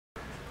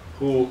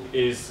who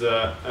is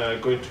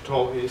going to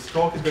talk. His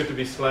talk is going to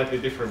be slightly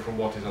different from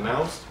what is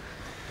announced.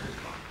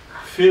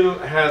 Phil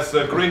has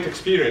great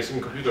experience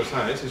in computer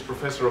science. He's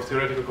professor of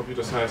theoretical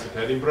computer science at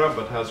Edinburgh,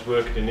 but has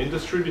worked in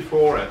industry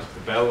before at the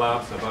Bell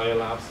Labs, Avaya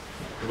Labs.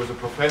 He was a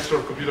professor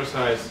of computer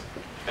science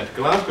at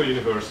Glasgow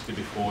University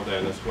before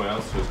then as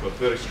well, so he's got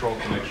very strong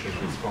connections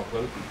with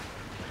Scotland.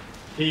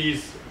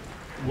 He's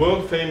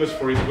world famous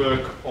for his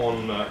work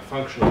on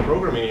functional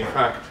programming. In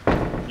fact,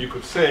 you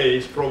could say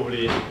he's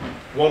probably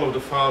one of the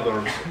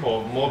fathers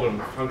of modern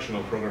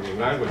functional programming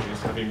languages,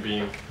 having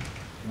been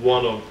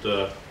one of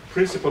the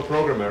principal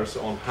programmers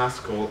on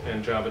Haskell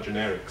and Java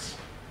generics.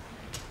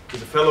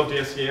 He's a fellow of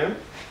the SEM,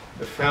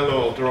 a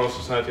fellow of the Royal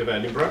Society of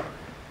Edinburgh,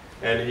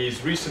 and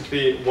he's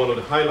recently, one of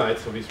the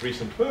highlights of his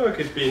recent work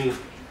has been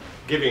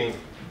giving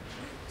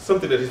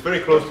something that is very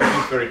close to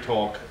this very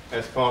talk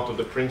as part of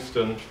the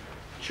Princeton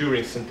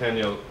Turing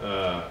Centennial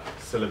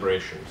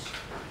celebrations.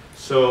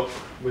 So,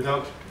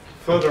 without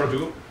further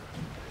ado,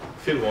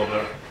 Phil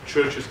Wadler,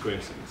 Church's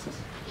Coincidences.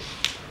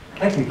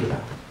 Thank you for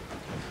that.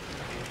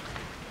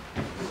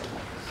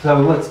 So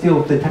let's deal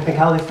with the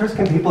technicalities first.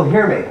 Can people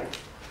hear me?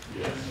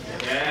 Yes.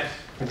 Yes.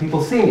 Can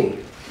people see me?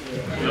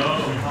 No.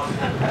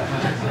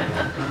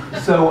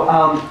 So,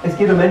 as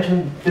Guido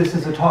mentioned, this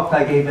is a talk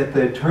that I gave at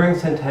the Turing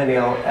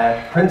Centennial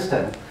at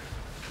Princeton.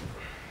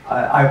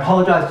 I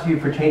apologize to you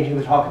for changing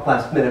the talk at the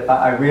last minute, but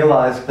I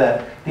realized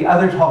that the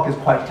other talk is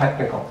quite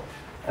technical.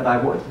 And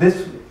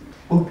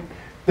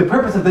the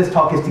purpose of this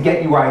talk is to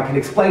get you where I can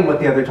explain what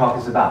the other talk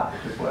is about,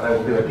 which is what I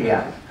will do at the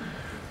end.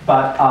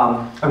 But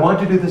I wanted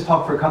to do this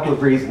talk for a couple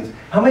of reasons.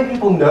 How many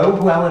people know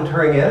who Alan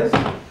Turing is?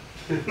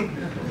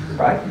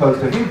 Right,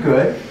 most of you,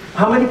 good.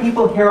 How many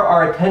people here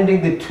are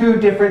attending the 2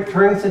 different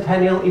Turing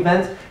Centennial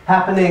events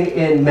happening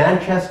in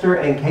Manchester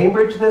and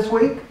Cambridge this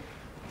week?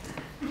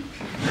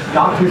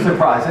 Not too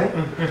surprising.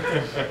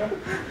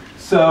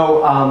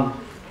 So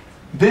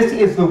this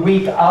is the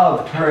week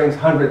of Turing's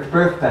 100th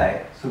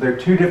birthday. So there are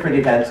 2 different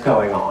events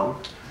going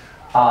on.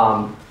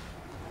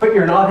 But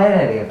you're not at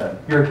any of them.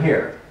 You're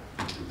here.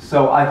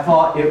 So I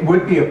thought it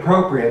would be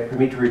appropriate for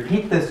me to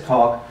repeat this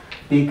talk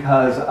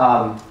because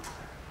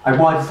I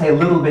wanted to say a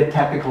little bit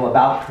technical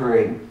about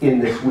Turing in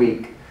this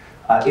week.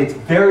 It's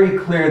very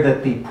clear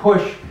that the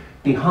push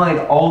behind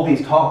all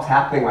these talks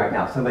happening right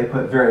now, somebody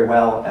put it very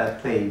well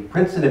at the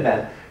Princeton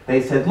event, they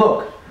said,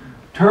 look,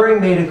 Turing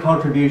made a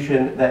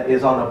contribution that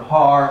is on a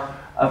par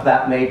of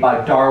that made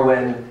by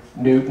Darwin,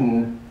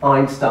 Newton,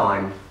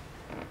 Einstein,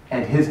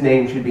 and his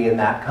name should be in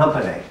that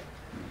company.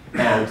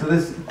 And so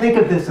think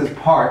of this as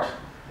part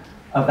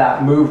of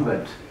that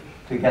movement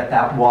to get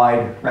that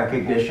wide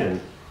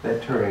recognition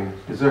that Turing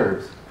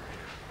deserves.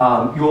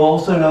 You'll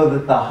also know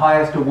that the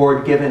highest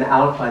award given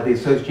out by the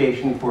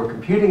Association for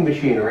Computing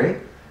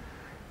Machinery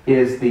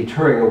is the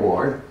Turing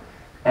Award.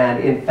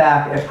 And in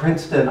fact, at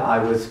Princeton, I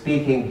was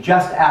speaking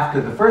just after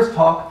the first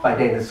talk by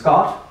Dana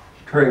Scott,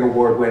 Turing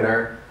Award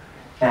winner,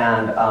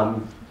 and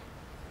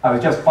I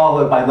was just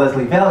followed by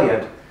Leslie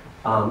Valiant,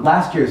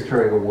 last year's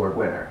Turing Award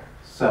winner.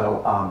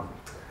 So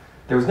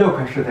there was no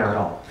pressure there at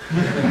all.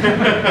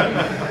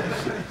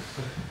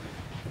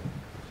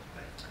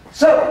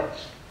 So,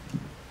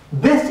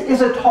 this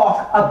is a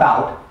talk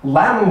about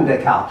lambda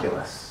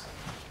calculus.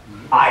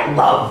 I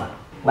love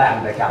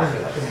lambda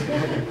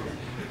calculus.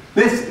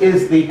 This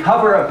is the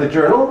cover of the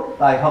journal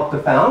I helped to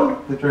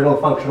found, the Journal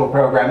of Functional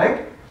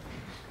Programming.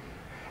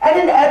 And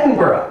in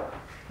Edinburgh,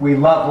 we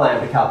love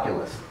lambda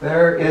calculus.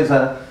 There is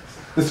the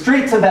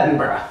streets of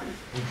Edinburgh.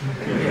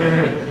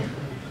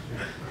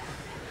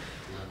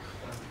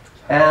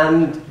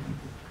 And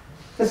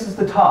this is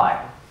the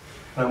tie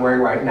that I'm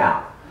wearing right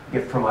now, a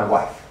gift from my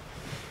wife.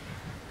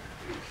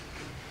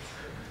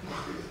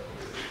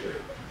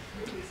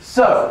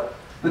 So,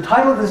 the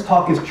title of this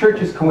talk is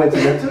Church's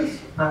Coincidences.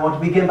 I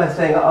want to begin by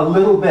saying a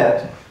little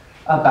bit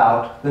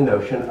about the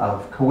notion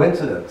of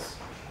coincidence.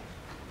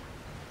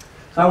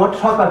 So I want to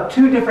talk about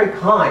 2 different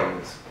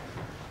kinds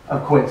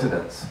of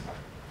coincidence.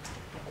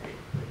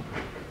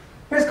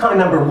 Here's kind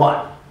number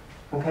 1.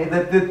 Okay,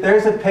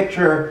 there's a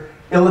picture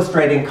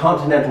illustrating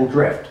continental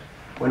drift,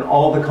 when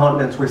all the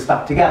continents were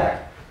stuck together.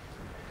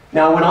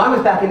 Now, when I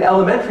was back in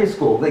elementary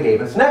school, they gave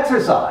us an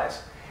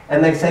exercise.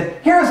 And they said,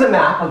 here's a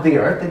map of the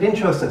Earth. They didn't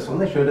show us this one.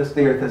 They showed us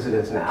the Earth as it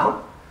is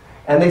now.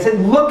 And they said,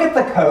 look at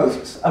the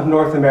coasts of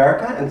North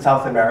America and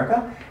South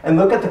America, and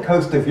look at the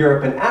coast of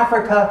Europe and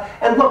Africa,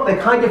 and look, they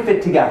kind of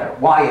fit together.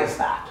 Why is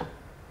that?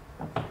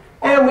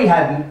 And we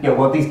had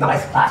these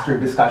nice classroom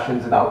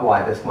discussions about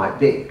why this might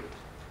be.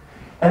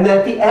 And then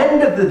at the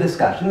end of the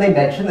discussion, they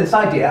mentioned this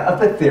idea of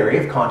the theory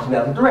of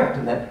continental drift,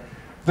 and that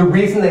the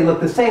reason they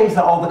looked the same is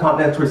that all the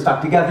continents were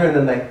stuck together and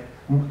then they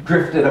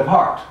drifted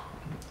apart.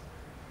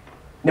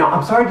 Now,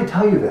 I'm sorry to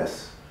tell you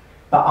this,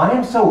 but I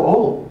am so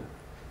old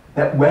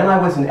that when I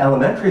was in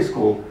elementary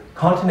school,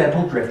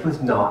 continental drift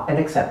was not an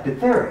accepted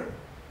theory.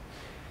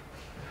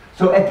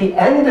 So at the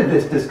end of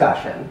this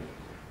discussion,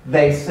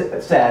 they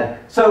said,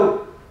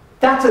 so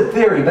that's a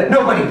theory, but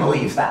nobody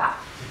believes that.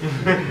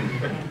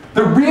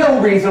 The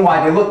real reason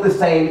why they look the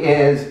same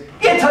is,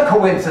 it's a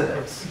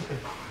coincidence.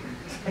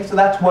 Okay, so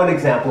that's one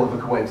example of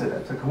a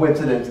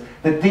coincidence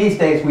that these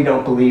days we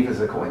don't believe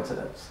is a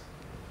coincidence.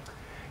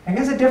 And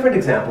here's a different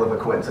example of a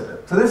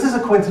coincidence. So this is a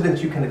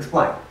coincidence you can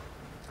explain.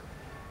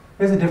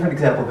 Here's a different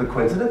example of a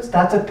coincidence.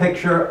 That's a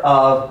picture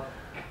of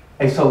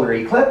a solar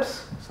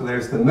eclipse. So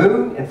there's the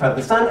moon in front of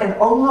the sun, and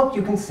oh look,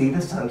 you can see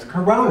the sun's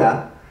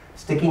corona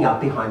sticking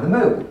out behind the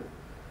moon.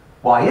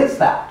 Why is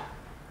that?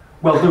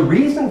 Well, the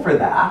reason for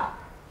that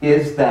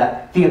is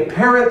that the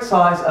apparent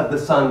size of the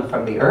sun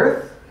from the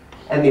Earth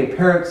and the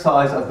apparent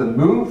size of the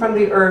moon from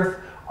the Earth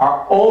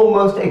are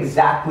almost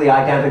exactly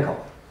identical.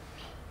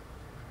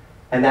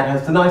 And that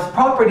has the nice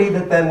property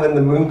that then when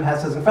the moon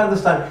passes in front of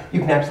the sun, you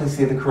can actually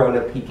see the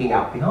corona peeking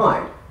out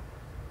behind.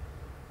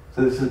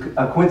 So this is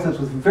a coincidence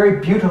with a very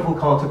beautiful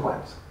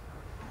consequence.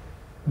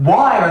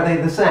 Why are they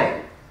the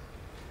same?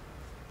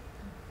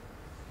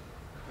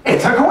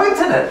 It's a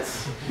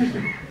coincidence!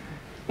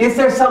 Is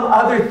there some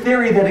other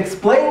theory that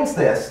explains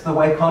this, the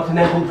way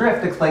continental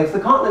drift explains the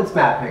continents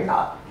mapping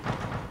up?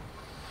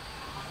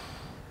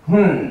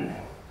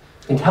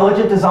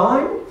 Intelligent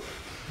design?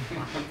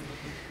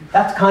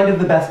 That's kind of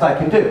the best I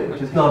can do,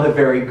 which is not a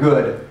very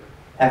good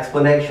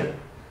explanation.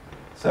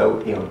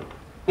 So,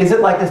 is it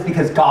like this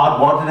because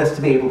God wanted us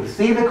to be able to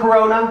see the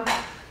corona?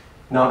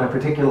 Not a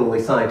particularly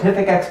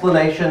scientific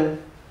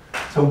explanation.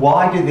 So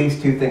why do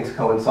these two things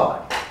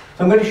coincide?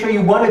 So I'm going to show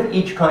you one of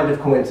each kind of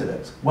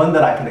coincidence. One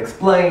that I can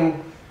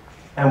explain,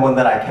 and one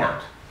that I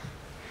can't.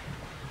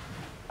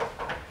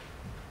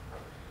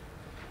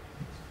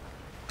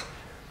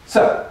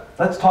 So,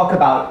 let's talk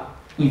about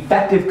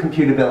effective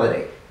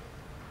computability.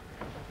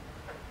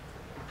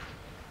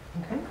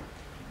 Okay.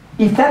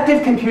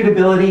 Effective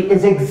computability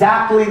is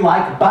exactly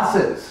like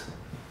buses.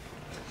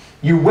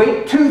 You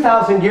wait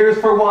 2,000 years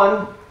for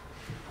one,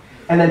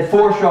 and then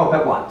 4 show up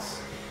at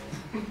once.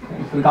 Okay.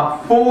 So we've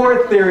got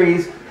 4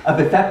 theories of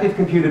effective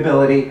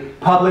computability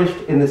published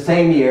in the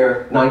same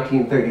year,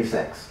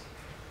 1936.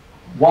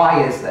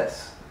 Why is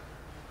this?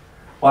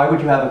 Why would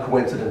you have a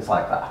coincidence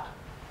like that?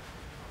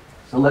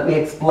 So let me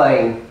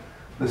explain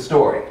the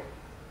story.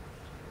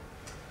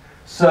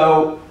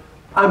 So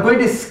I'm going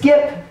to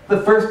skip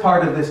the first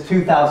part of this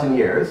 2,000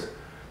 years.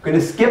 I'm going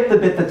to skip the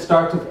bit that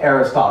starts with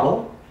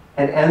Aristotle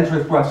and ends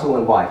with Russell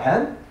and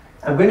Whitehead.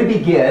 I'm going to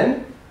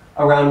begin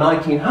around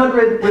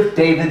 1900 with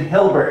David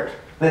Hilbert,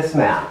 this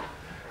man.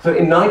 So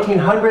in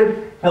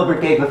 1900,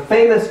 Hilbert gave a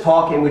famous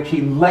talk in which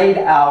he laid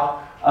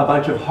out a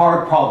bunch of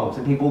hard problems.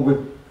 And people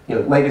would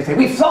later say,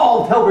 we've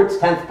solved Hilbert's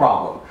 10th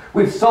problem.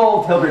 We've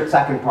solved Hilbert's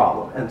 2nd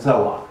problem, and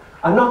so on.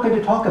 I'm not going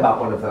to talk about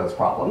one of those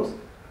problems.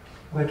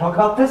 I'm going to talk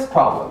about this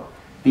problem,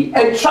 the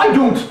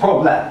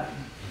Entscheidungsproblem,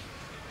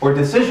 or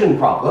decision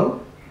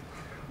problem,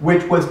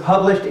 which was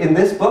published in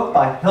this book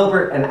by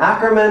Hilbert and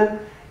Ackermann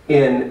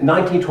in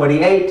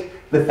 1928,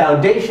 The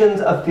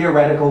Foundations of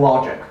Theoretical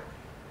Logic.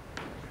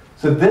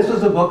 So this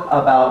was a book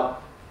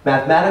about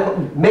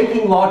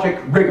making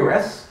logic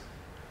rigorous.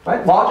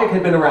 Right? Logic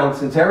had been around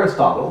since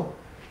Aristotle.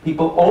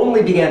 People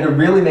only began to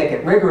really make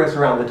it rigorous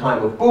around the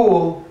time of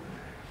Boole.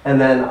 And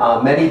then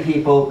many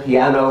people,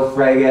 Peano,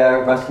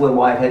 Frege, Russell and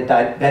Whitehead,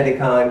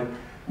 Dedekind,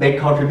 made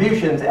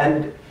contributions.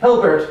 And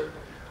Hilbert,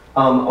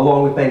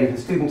 along with many of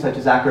his students, such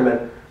as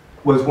Ackermann,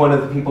 was one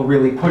of the people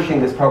really pushing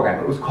this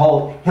program. It was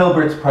called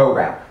Hilbert's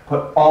program.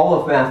 Put all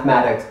of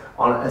mathematics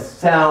on a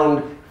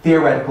sound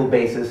theoretical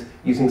basis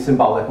using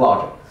symbolic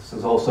logic. This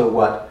is also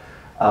what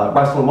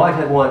Russell and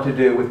Whitehead wanted to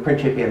do with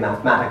Principia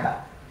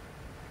Mathematica.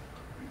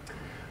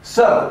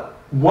 So,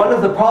 one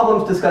of the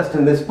problems discussed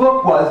in this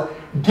book was,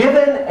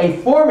 given a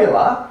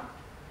formula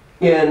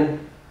in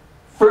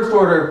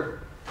first-order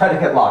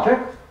predicate logic,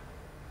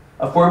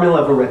 a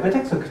formula of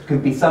arithmetic, so it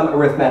could be some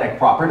arithmetic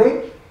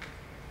property,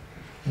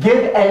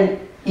 give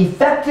an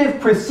effective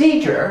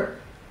procedure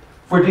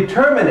for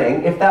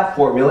determining if that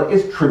formula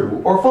is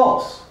true or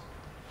false.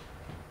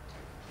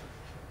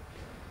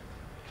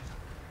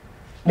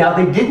 Now,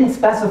 they didn't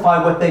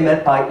specify what they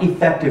meant by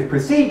effective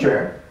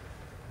procedure,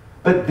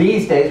 but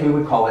these days we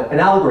would call it an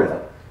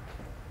algorithm.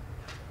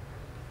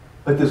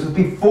 But this was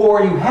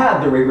before you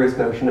had the rigorous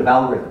notion of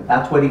algorithm.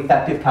 That's what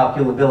effective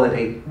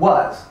calculability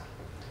was.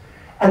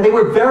 And they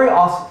were very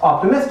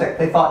optimistic.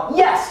 They thought,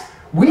 yes,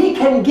 we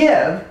can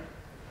give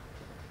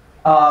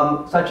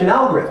such an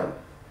algorithm.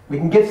 We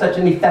can give such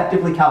an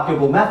effectively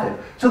calculable method.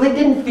 So they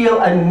didn't feel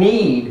a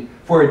need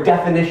for a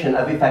definition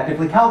of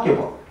effectively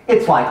calculable.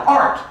 It's like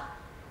art.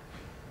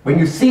 When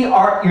you see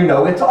art, you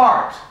know it's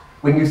art.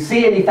 When you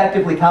see an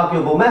effectively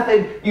calculable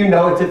method, you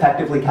know it's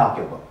effectively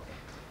calculable.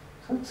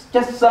 So it's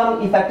just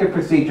some effective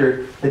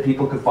procedure that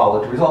people could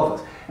follow to resolve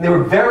this. And they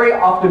were very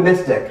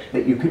optimistic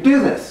that you could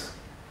do this.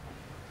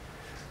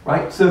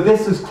 Right? So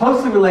this is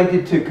closely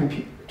related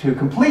to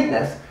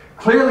completeness.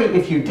 Clearly,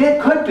 if you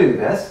could do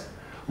this,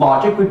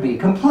 logic would be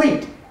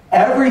complete.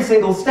 Every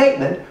single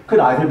statement could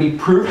either be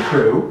proved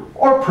true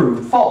or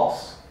proved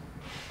false.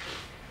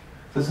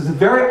 This is a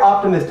very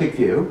optimistic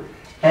view.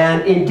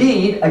 And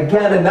indeed,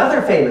 again, another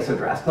famous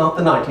address, not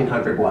the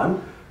 1900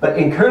 one, but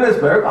in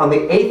Königsberg on the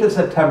 8th of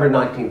September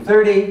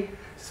 1930,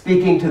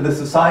 speaking to the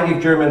Society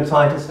of German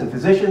Scientists and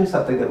Physicians,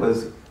 something that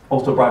was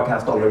also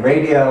broadcast on the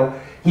radio.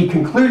 He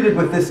concluded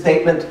with this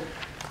statement,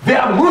 "Wir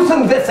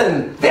müssen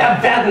wissen,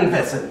 wir werden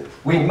wissen."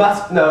 We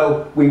must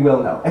know, we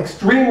will know.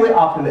 Extremely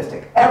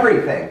optimistic.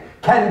 Everything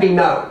can be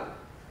known.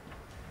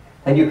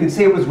 And you can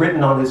see it was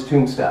written on his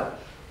tombstone.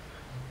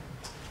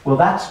 Well,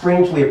 that's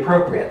strangely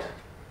appropriate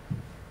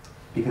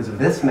because of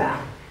this map.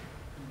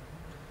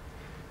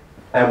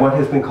 And what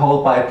has been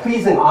called by a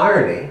pleasing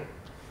irony,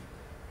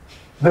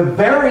 the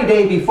very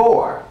day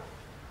before,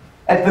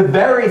 at the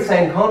very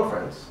same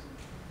conference,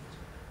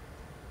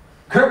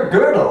 Kurt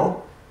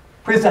Gödel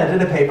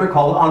presented a paper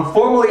called On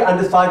Formally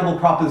Undecidable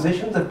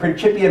Propositions of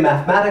Principia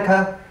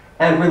Mathematica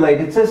and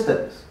Related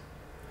Systems,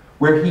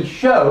 where he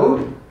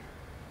showed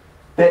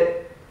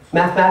that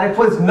mathematics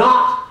was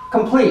not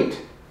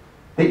complete,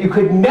 that you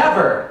could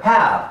never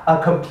have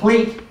a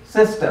complete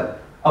system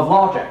of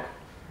logic,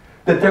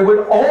 that there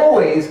would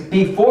always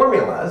be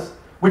formulas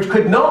which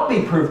could not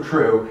be proved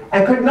true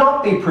and could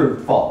not be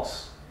proved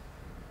false.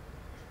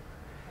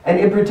 And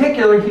in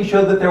particular, he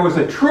showed that there was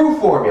a true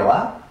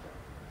formula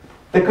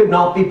that could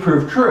not be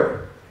proved true.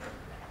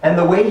 And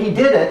the way he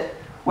did it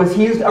was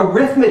he used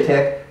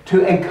arithmetic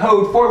to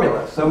encode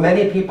formulas. So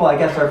many people, I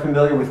guess, are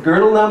familiar with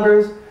Gödel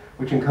numbers,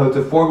 which encodes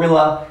a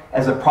formula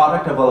as a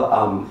product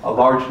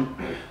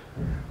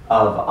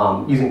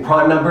of using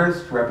prime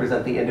numbers to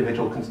represent the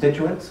individual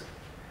constituents.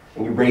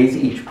 And you raise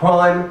each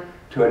prime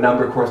to a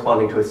number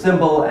corresponding to a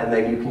symbol, and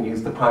then you can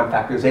use the prime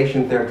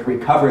factorization there to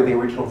recover the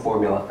original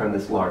formula from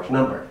this large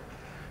number.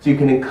 So you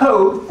can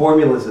encode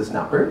formulas as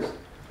numbers.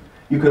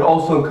 You could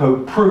also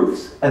encode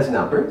proofs as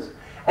numbers.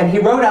 And he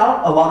wrote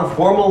out a lot of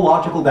formal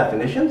logical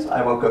definitions.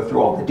 I won't go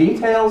through all the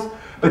details,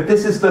 but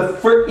this is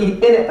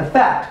in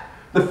effect,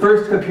 the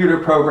first computer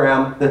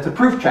program that's a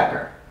proof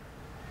checker.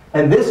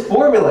 And this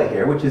formula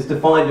here, which is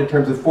defined in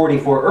terms of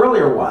 44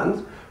 earlier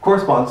ones,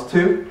 corresponds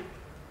to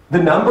the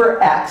number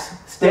x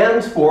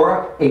stands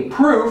for a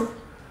proof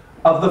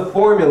of the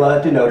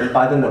formula denoted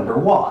by the number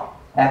y.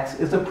 X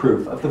is a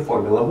proof of the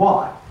formula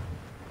y.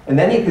 And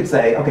then he could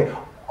say, okay,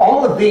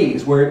 all of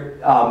these were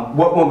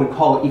what one would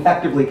call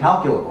effectively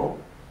calculable.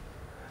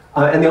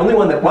 And the only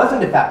one that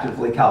wasn't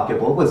effectively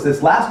calculable was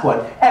this last one.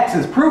 X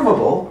is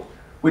provable,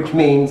 which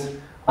means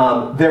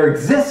there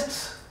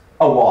exists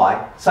a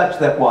y such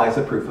that y is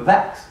a proof of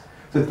x.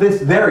 So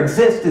this there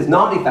exists is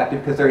not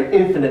effective because there are an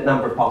infinite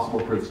number of possible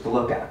proofs to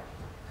look at.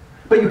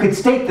 But you could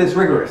state this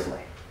rigorously.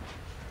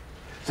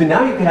 So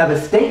now you can have a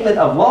statement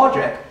of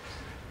logic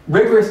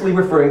rigorously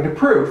referring to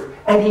proof.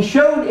 And he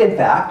showed, in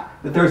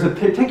fact, that there's a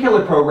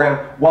particular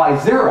program,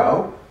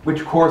 y0,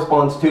 which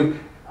corresponds to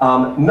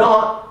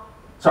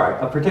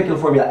a particular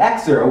formula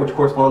x0, which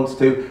corresponds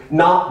to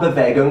not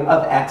Bewegung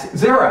of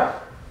x0.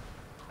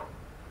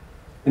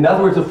 In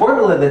other words, a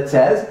formula that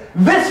says,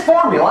 this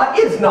formula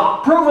is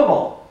not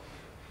provable.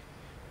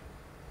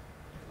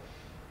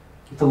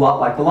 It's a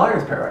lot like the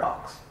liar's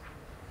paradox.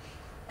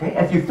 Okay?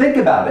 If you think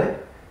about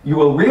it, you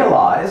will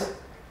realize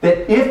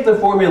that if the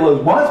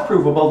formula was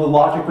provable, the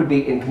logic would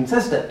be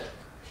inconsistent.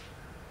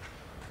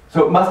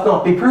 So it must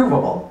not be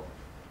provable,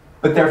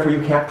 but therefore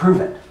you can't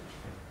prove it.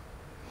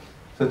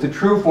 So it's a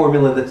true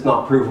formula that's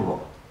not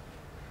provable.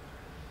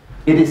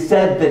 It is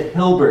said that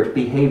Hilbert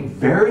behaved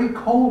very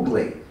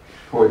coldly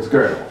towards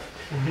Gödel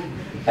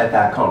at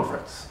that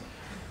conference.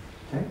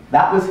 Okay?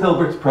 That was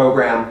Hilbert's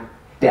program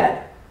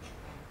dead.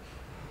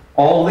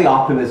 All the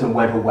optimism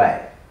went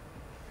away.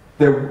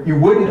 You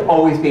wouldn't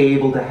always be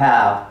able to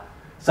have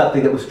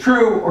something that was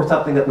true or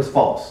something that was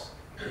false.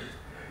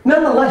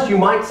 Nonetheless, you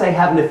might say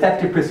have an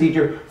effective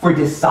procedure for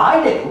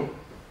deciding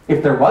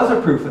if there was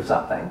a proof of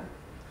something.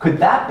 Could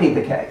that be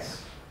the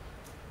case?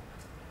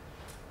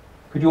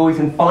 Could you always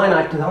in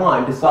finite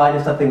time decide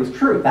if something was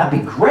true? That'd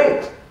be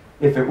great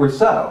if it were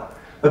so.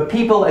 But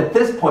people at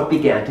this point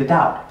began to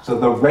doubt. So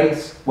the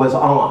race was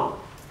on.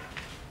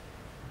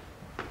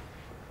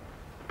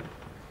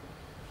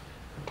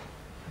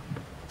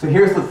 So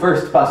here's the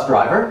first bus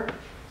driver,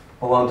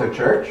 Alonzo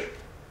Church.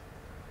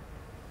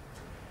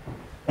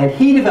 And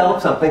he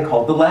developed something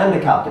called the lambda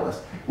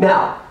calculus.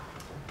 Now,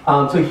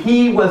 so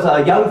he was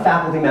a young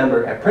faculty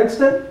member at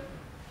Princeton.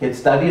 He had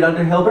studied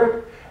under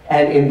Hilbert.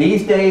 And in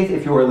these days,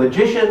 if you were a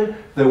logician,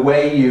 the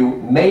way you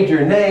made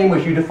your name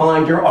was you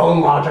defined your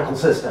own logical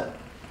system.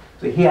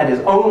 So he had his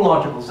own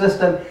logical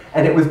system,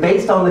 and it was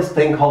based on this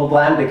thing called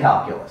lambda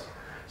calculus.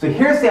 So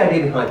here's the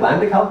idea behind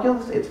lambda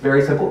calculus. It's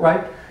very simple,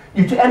 right?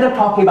 You end up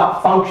talking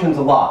about functions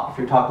a lot if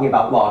you're talking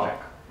about logic.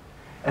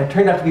 And it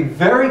turned out to be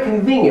very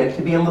convenient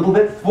to be a little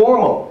bit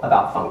formal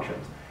about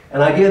functions.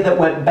 An idea that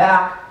went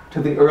back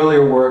to the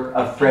earlier work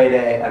of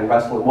Frege and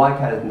Russell and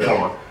Whitehead and so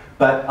on.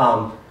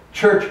 But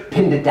Church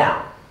pinned it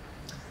down.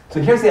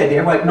 So here's the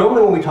idea, right?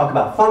 Normally when we talk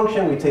about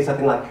function, we'd say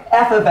something like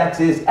f of x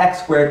is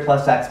x squared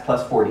plus x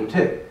plus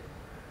 42.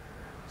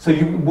 So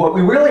what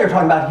we really are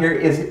talking about here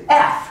is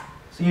f.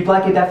 So you'd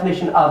like a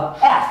definition of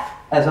f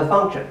as a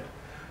function.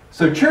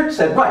 So Church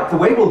said, right, the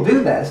way we'll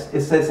do this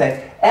is to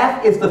say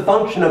f is the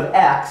function of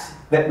x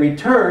that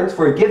returns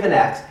for a given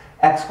x,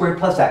 x squared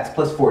plus x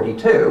plus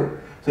 42.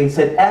 So he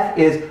said f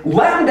is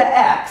lambda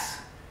x,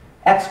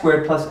 x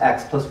squared plus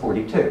x plus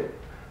 42.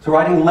 So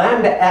writing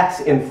lambda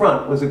x in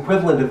front was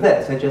equivalent of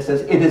this. It just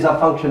says it is a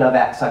function of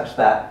x such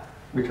that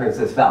returns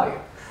this value,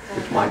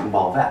 which might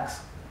involve x.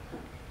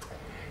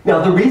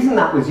 Now the reason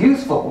that was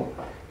useful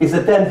is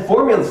that then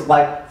formulas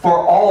like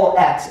for all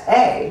x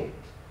a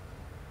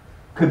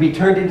could be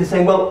turned into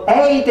saying, well,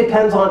 a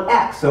depends on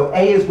x, so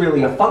a is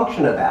really a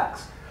function of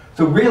x.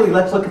 So really,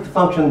 let's look at the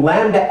function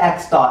lambda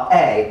x dot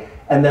a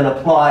and then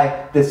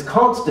apply this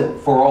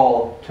constant for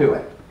all to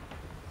it.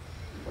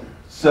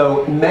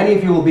 So many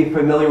of you will be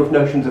familiar with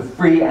notions of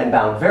free and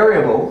bound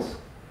variables.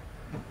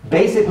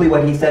 Basically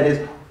what he said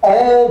is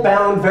all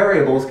bound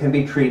variables can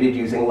be treated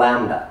using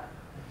lambda.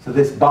 So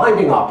this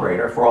binding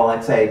operator for all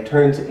x a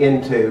turns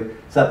into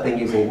something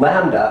using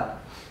lambda,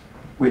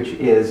 which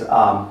is,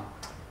 all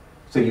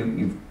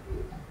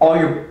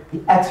your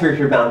x here is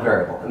your bound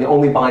variable, and the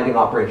only binding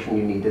operation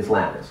you need is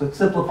lambda. So it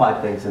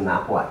simplified things in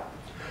that way.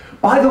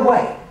 By the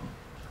way,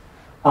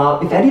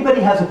 if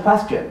anybody has a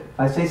question, if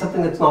I say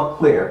something that's not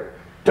clear,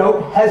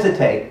 don't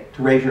hesitate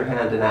to raise your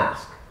hand and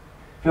ask.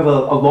 If you have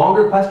a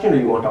longer question or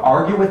you want to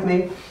argue with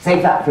me,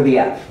 save that for the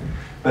end.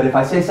 But if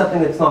I say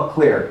something that's not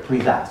clear,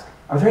 please ask.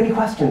 Are there any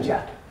questions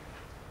yet?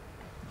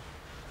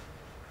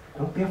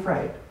 Don't be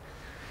afraid.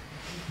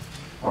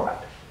 All right.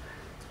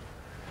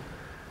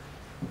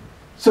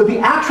 So the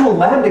actual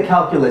lambda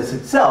calculus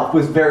itself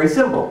was very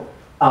simple.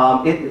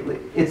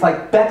 It's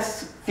like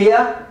Beck's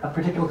Thea, a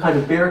particular kind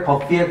of beer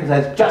called Thea because it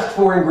has just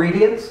 4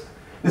 ingredients.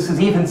 This is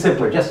even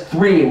simpler, just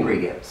 3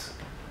 ingredients.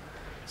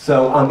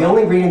 So the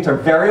only ingredients are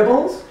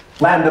variables,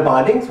 lambda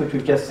bindings, which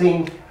we've just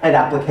seen, and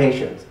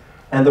applications.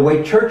 And the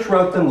way Church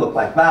wrote them looked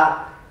like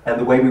that, and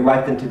the way we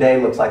write them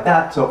today looks like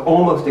that, so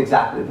almost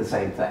exactly the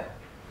same thing.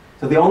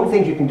 So the only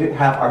things you can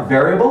have are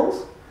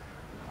variables,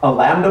 a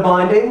lambda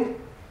binding,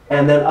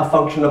 and then a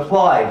function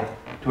applied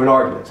to an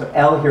argument. So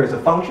L here is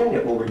a function.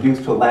 It will reduce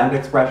to a lambda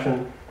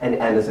expression, and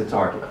N is its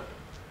argument.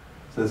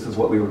 So this is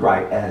what we would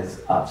write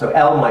as, so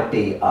L might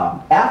be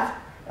f,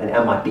 and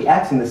M might be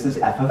x, and this is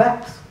f of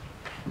x.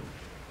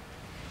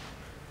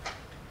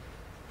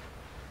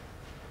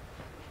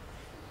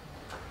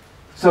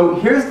 So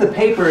here's the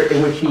paper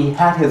in which he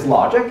had his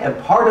logic, and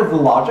part of the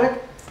logic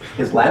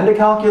is lambda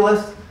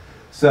calculus.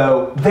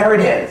 So there it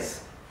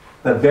is,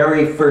 the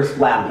very first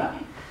lambda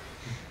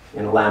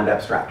in a lambda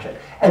abstraction.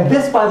 And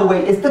this, by the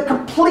way, is the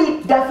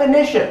complete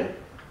definition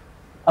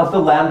of the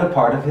lambda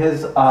part of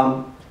his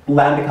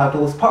lambda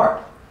calculus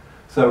part.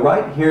 So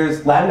right,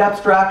 here's lambda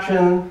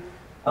abstraction,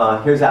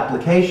 here's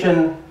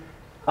application,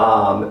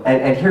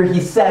 and here he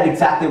said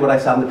exactly what I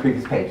saw on the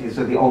previous page. These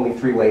are the only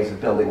 3 ways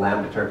of building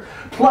lambda terms,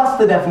 plus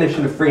the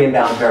definition of free and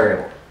bound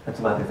variable. That's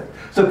another thing.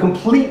 So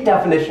complete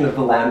definition of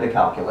the lambda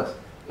calculus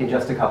in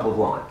just a couple of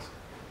lines.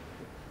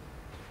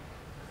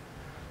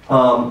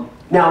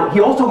 Now, he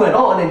also went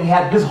on and he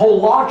had his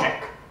whole logic.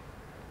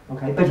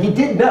 Okay? But he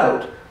did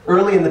note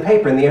early in the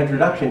paper, in the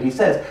introduction, he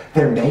says,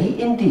 there may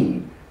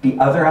indeed be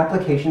other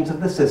applications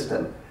of the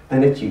system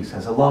than its use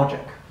as a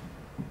logic.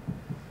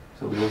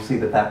 So we will see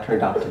that that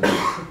turned out to be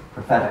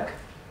prophetic.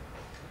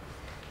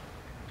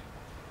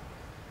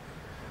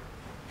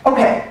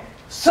 Okay,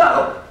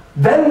 so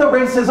then the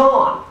race is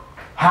on.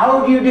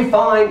 How do you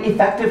define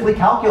effectively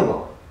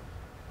calculable?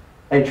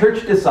 And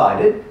Church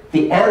decided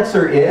the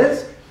answer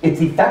is it's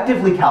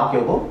effectively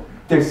calculable.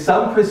 There's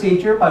some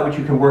procedure by which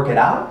you can work it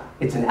out.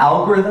 It's an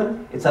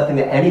algorithm. It's something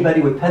that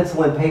anybody with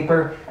pencil and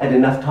paper and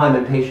enough time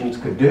and patience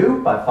could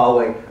do by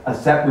following a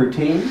set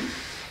routine.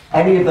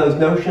 Any of those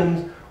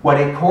notions,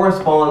 what it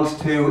corresponds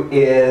to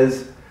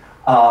is,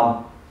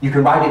 you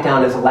can write it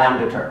down as a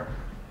lambda term.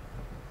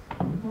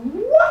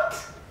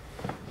 What?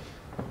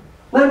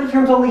 Lambda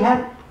terms only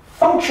had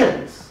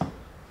functions.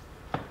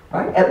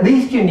 Right? At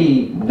least you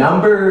need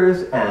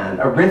numbers and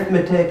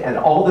arithmetic and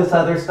all this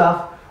other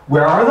stuff.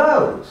 Where are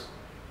those?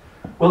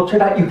 Well, it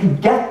turned out you could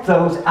get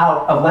those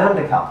out of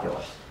lambda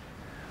calculus.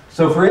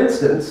 So for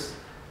instance,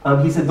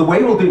 he said the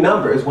way we'll do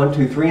numbers, 1,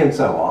 2, 3, and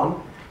so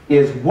on,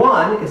 is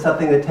 1 is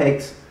something that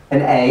takes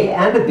an A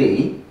and a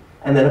B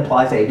and then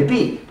applies A to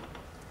B.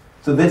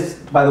 So this,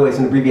 by the way, is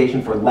an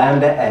abbreviation for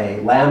lambda A,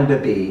 lambda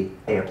B,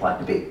 A applied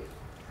to B.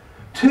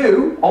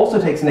 2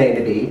 also takes an A and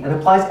a B and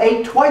applies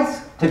A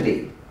twice to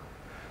B.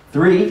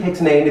 3 takes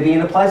an A and a B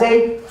and applies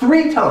A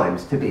 3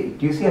 times to B.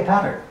 Do you see a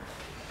pattern?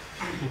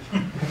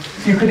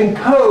 So you could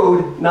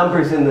encode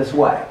numbers in this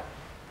way.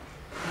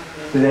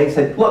 So they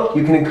said, look,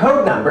 you can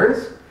encode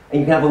numbers, and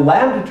you can have a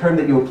lambda term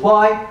that you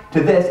apply to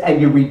this, and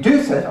you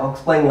reduce it. I'll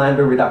explain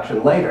lambda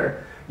reduction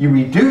later. You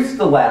reduce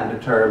the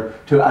lambda term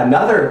to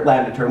another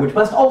lambda term, which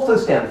must also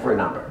stand for a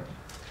number.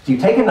 So you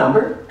take a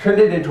number, turn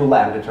it into a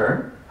lambda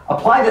term,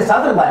 apply this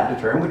other lambda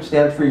term, which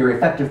stands for your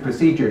effective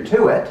procedure,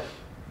 to it,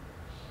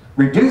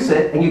 reduce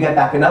it, and you get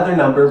back another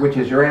number, which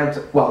is your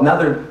answer. Well,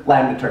 another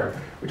lambda term,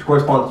 which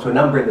corresponds to a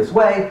number in this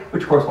way,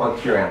 which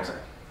corresponds to your answer.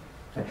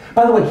 Okay.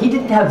 By the way, he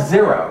didn't have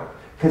 0,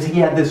 because he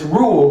had this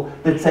rule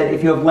that said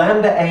if you have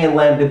lambda A and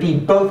lambda B,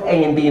 both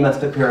A and B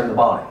must appear in the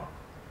body.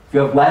 If you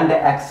have lambda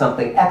x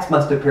something, x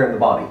must appear in the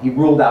body. He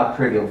ruled out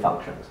trivial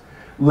functions.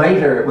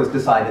 Later, it was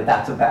decided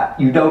that's a bad,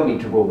 you don't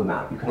need to rule them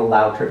out. You can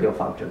allow trivial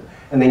functions.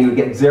 And then you would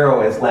get 0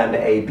 as lambda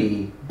a,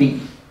 b,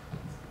 b.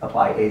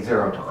 Apply a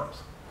 0 times.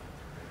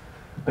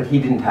 But he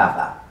didn't have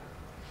that.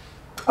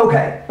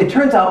 Okay, it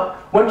turns out,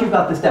 once you've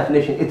got this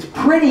definition, it's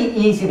pretty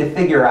easy to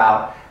figure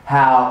out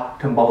how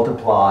to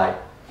multiply,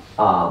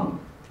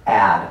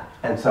 add,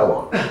 and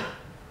so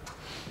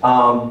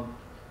on.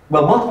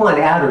 Well, multiply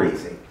and add are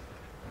easy.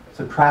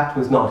 Subtract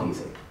was not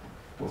easy.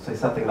 We'll say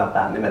something about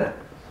that in a minute.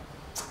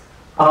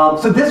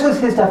 So this was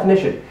his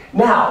definition.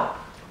 Now,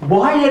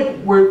 why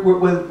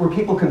were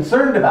people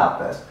concerned about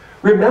this?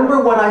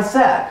 Remember what I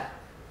said,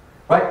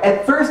 right?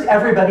 At first,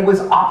 everybody was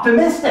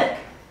optimistic.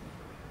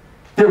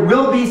 There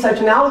will be such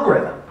an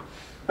algorithm.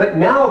 But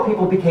now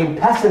people became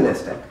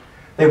pessimistic.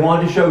 They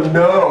wanted to show,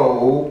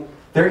 no,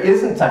 there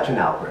isn't such an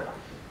algorithm.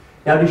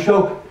 Now to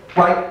show,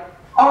 right,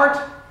 art,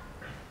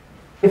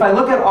 if I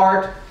look at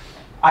art,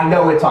 I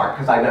know it's art,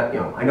 because I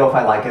know if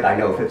I like it, I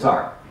know if it's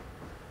art.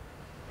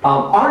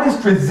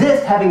 Artists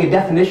resist having a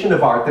definition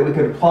of art that we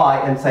could apply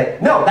and say,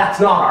 no, that's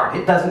not art,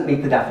 it doesn't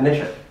meet the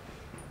definition.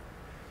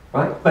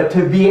 Right? But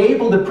to be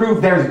able to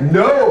prove there's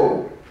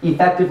no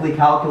effectively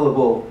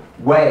calculable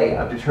way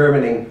of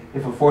determining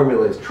if a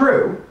formula is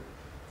true,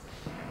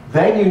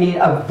 then you need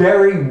a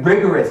very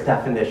rigorous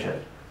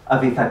definition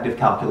of effective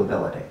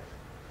calculability.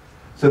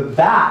 So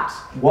that's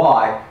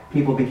why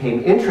people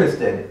became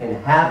interested in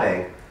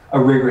having a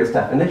rigorous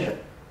definition.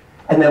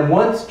 And then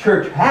once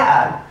Church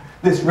had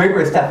this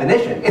rigorous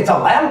definition, it's a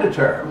lambda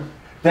term,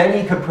 then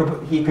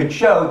he could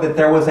show that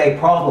there was a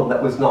problem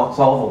that was not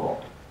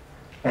solvable.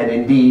 And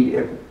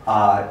indeed,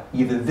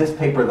 either this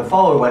paper or the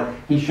following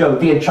one, he showed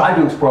the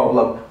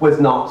Entscheidungsproblem was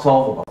not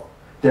solvable.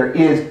 There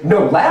is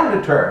no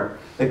lambda term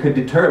that could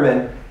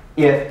determine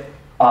if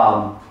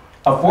a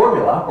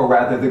formula, or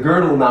rather the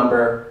Gödel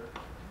number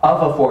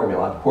of a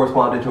formula,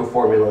 corresponded to a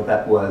formula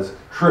that was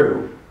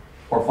true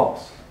or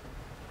false.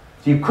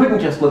 So you couldn't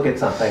just look at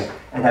something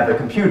and have a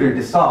computer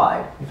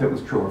decide if it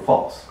was true or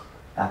false.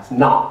 That's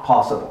not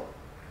possible.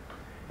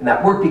 And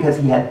that worked because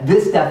he had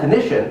this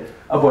definition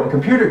of what a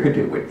computer could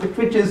do,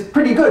 which is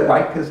pretty good,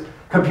 right? Because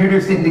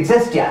computers didn't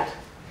exist yet.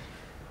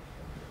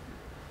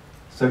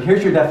 So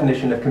here's your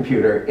definition of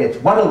computer. It's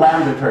what a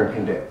lambda term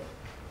can do.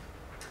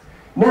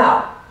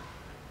 Now,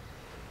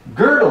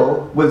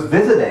 Gödel was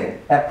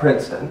visiting at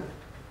Princeton,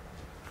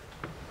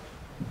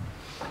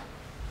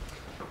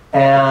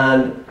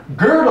 and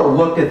Gödel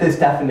looked at this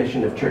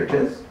definition of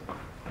Church's,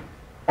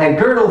 and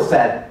Gödel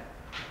said,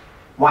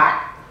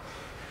 what?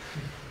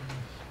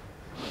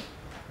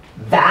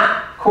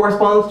 That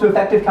corresponds to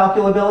effective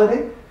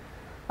calculability?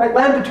 Right?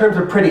 Lambda terms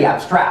are pretty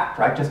abstract,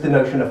 right? Just the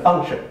notion of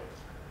function.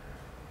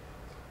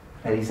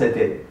 And he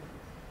said,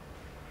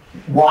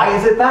 why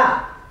is it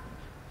that?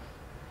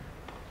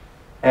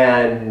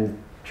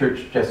 And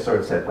Church just sort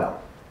of said,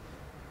 well,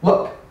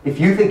 look, if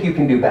you think you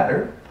can do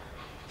better,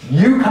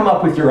 you come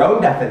up with your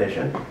own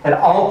definition, and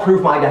I'll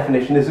prove my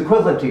definition is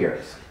equivalent to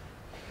yours.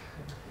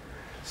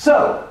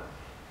 So,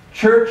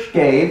 Church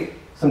gave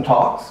some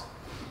talks.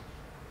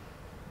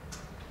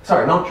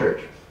 Sorry, not Church.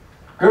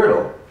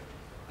 Gödel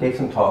gave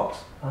some talks.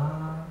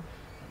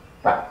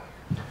 Right.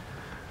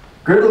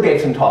 Gödel gave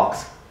some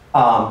talks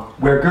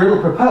where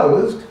Gödel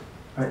proposed,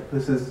 right,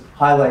 this is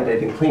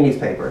highlighted in Kleeni's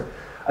paper,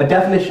 a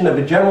definition of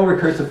a general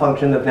recursive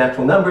function of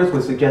natural numbers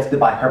was suggested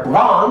by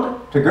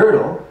Herbrand to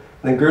Gödel,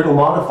 and then Gödel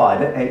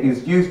modified it, and it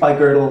was used by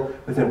Gödel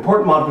with an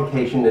important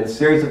modification in a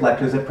series of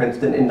lectures at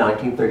Princeton in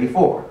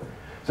 1934.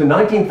 So in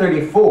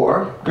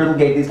 1934, Gödel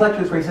gave these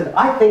lectures where he said,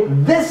 I think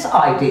this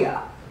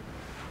idea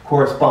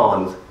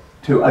corresponds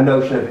to a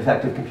notion of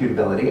effective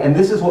computability, and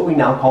this is what we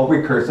now call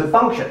recursive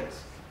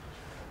functions.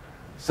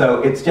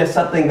 So it's just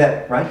something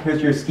that, right,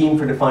 here's your scheme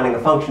for defining a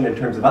function in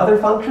terms of other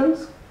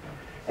functions,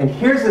 and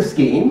here's a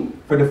scheme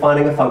for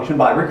defining a function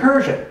by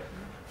recursion.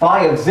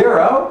 Phi of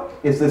 0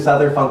 is this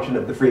other function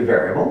of the free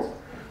variables.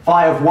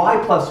 Phi of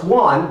y plus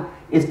 1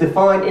 is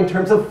defined in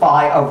terms of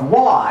phi of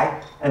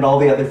y and all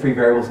the other free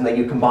variables, and then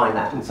you combine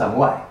that in some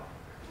way.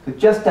 So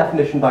just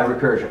definition by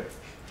recursion.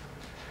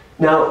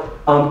 Now,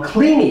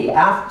 Kleeni,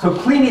 so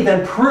Kleeni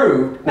then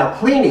proved, now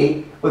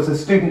Kleeni was a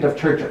student of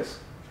Church's,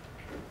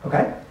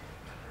 okay?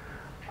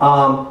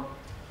 So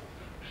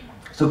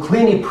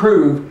Kleeni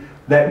proved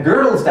that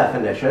Gödel's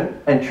definition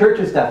and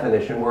Church's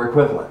definition were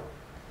equivalent.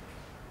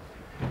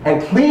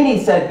 And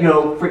Kleeni said, you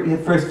know, for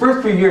his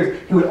first few years,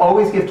 he would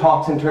always give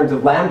talks in terms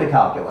of lambda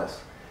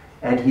calculus.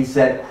 And he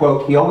said,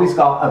 quote, he always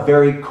got a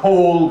very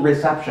cold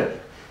reception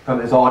from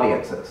his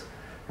audiences,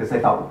 because they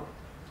thought,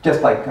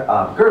 just like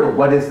Gödel,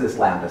 what is this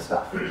lambda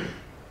stuff?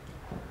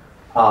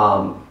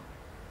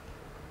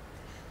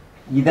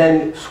 He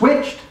then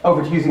switched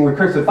over to using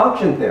recursive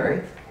function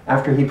theory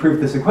after he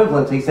proved this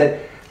equivalence. He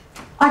said,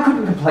 I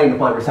couldn't complain of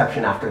my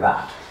reception after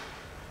that.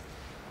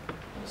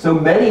 So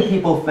many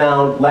people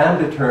found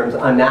lambda terms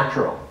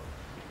unnatural,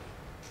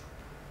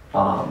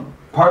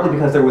 partly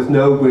because there was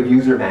no good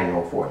user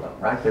manual for them,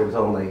 right? There was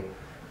only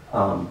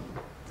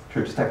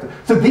Church's text.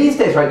 So these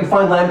days, right, you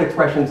find lambda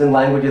expressions in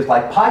languages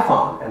like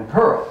Python and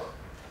Perl.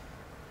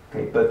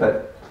 Okay,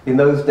 but in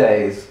those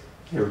days,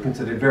 They were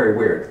considered very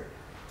weird.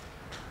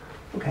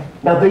 Okay.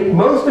 Now, the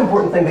most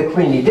important thing that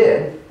Kleene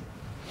did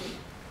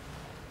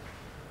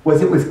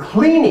was it was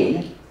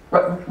Kleene.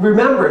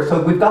 Remember,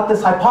 so we've got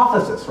this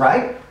hypothesis,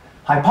 right?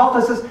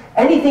 Hypothesis,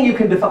 anything you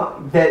can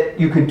define that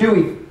you could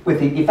do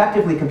with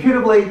effectively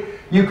computably,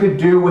 you could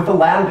do with a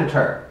lambda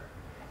term.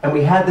 And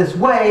we had this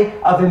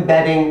way of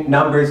embedding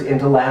numbers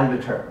into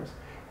lambda terms.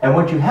 And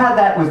once you had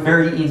that, it was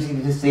very easy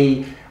to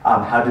see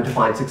how to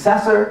define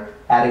successor,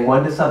 adding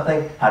 1 to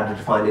something, how to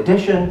define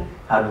addition,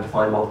 how to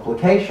define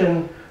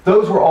multiplication.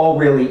 Those were all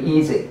really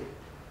easy.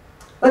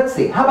 Let's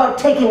see, how about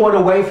taking 1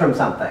 away from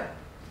something?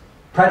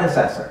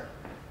 Predecessor.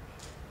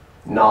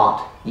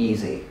 Not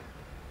easy.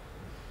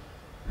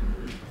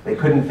 They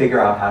couldn't figure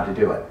out how to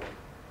do it.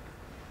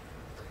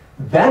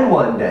 Then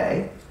one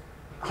day,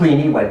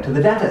 Kleene went to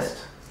the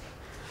dentist.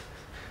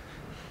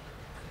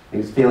 He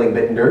was feeling a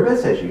bit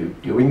nervous, as you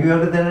do when you go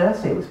to the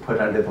dentist. He was put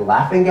under the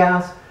laughing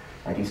gas,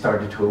 and he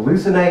started to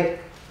hallucinate.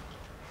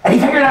 And he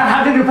figured out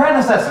how to do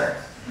predecessor.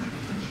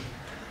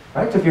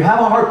 Right? So if you have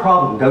a heart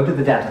problem, go to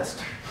the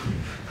dentist.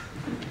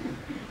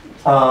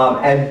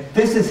 And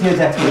this is his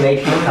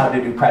explanation of how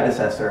to do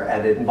predecessor,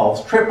 and it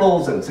involves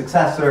triples and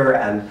successor,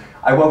 and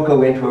I won't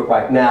go into it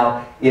right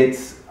now.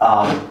 It's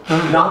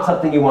not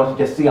something you want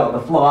to just see on the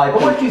fly,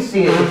 but once you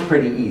see it, it's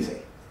pretty easy.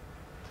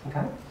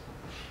 Okay?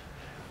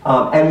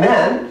 And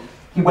then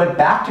he went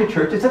back to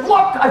church and said,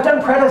 look, I've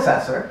done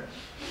predecessor.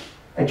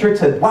 And church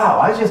said, wow,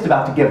 I was just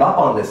about to give up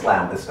on this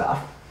lambda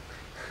stuff.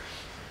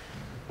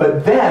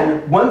 But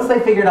then, once they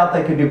figured out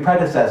they could do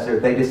predecessor,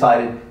 they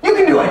decided, you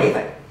can do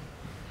anything.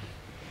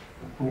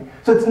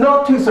 So it's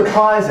not too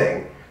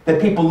surprising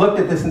that people looked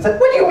at this and said,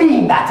 what do you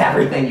mean that's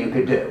everything you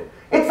could do?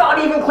 It's not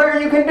even clear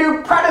you can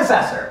do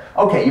predecessor.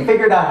 Okay, you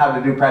figured out how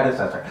to do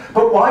predecessor.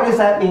 But why does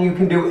that mean you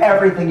can do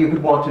everything you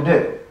could want to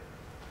do?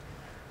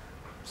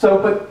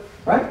 So,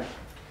 right?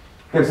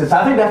 There's this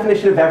other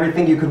definition of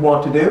everything you could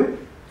want to do,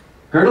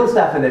 Gödel's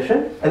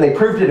definition, and they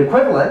proved it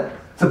equivalent.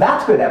 So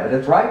that's good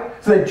evidence, right?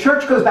 So then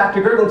church goes back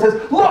to Gödel and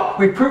says, look,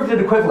 we've proved it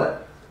equivalent.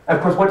 And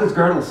of course, what does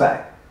Gödel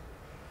say?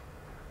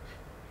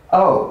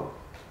 Oh,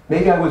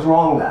 maybe I was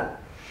wrong then.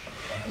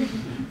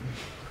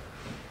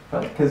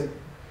 Right? Because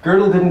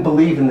Gödel didn't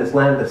believe in this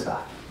lambda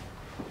stuff.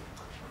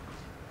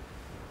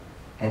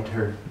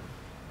 Enter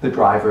the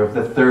driver of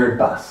the third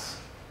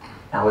bus,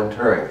 Alan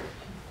Turing.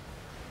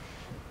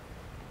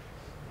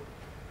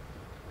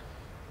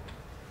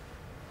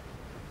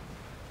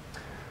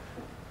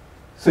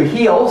 So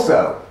he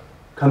also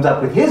comes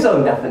up with his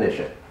own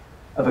definition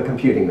of a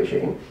computing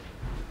machine.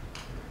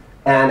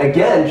 And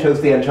again,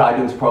 shows the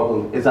Entscheidungs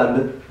problem is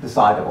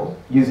undecidable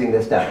using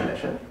this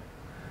definition.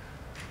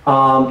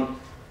 And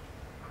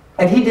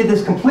he did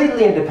this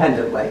completely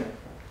independently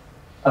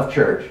of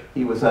church.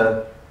 He was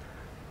a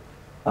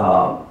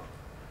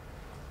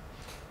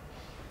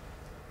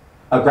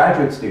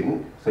graduate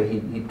student, so he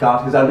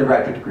got his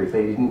undergraduate degree,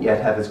 but he didn't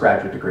yet have his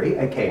graduate degree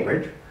at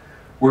Cambridge,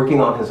 working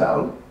on his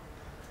own.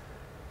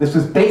 This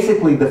was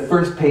basically the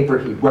first paper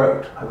he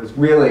wrote. I was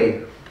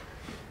really,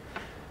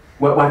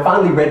 when I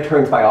finally read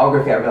Turing's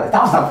biography, I realized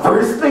that was the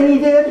first thing he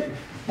did?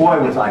 Boy,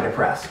 was I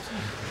depressed.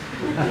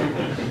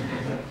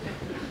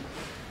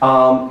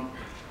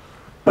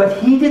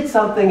 But he did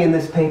something in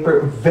this paper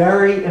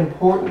very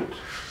important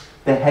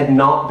that had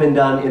not been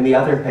done in the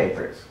other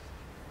papers.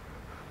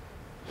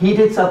 He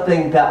did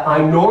something that I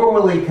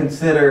normally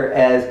consider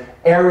as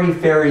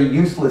airy-fairy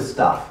useless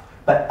stuff,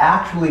 but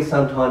actually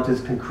sometimes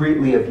is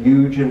concretely of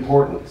huge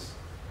importance.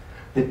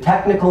 The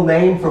technical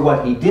name for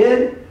what he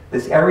did,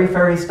 this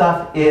airy-fairy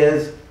stuff,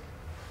 is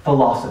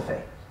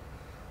philosophy.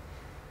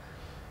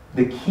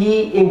 The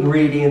key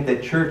ingredient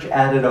that church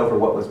added over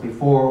what was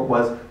before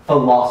was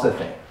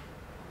philosophy.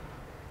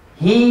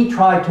 He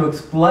tried to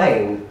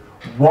explain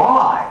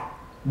why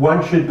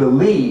one should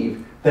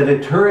believe that a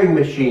Turing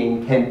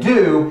machine can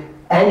do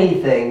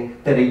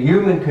anything that a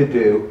human could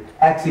do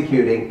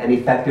executing an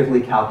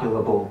effectively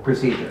calculable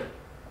procedure.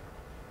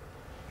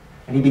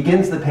 And he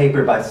begins the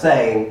paper by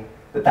saying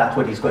that that's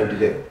what he's going to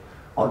do.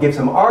 I'll give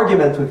some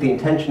arguments with the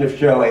intention of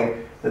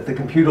showing that the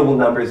computable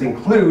numbers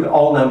include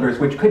all numbers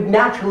which could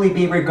naturally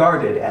be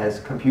regarded as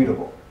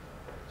computable.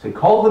 So he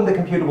called them the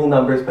computable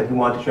numbers, but he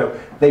wanted to show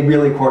they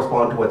really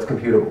correspond to what's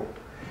computable.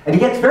 And he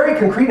gets very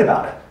concrete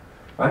about it.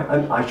 Right?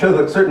 I show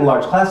that certain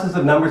large classes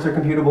of numbers are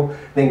computable.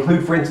 They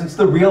include, for instance,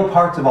 the real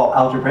parts of all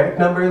algebraic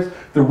numbers,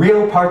 the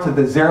real parts of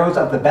the zeros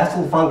of the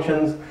Bessel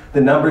functions,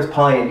 the numbers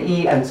pi and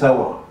e, and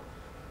so on.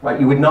 Right?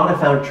 You would not have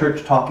found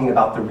church talking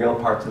about the real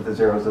parts of the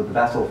zeros of the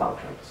Bessel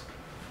functions.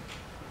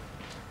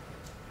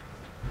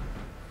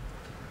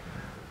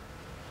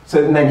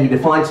 So and then he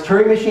defines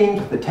Turing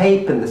machines, the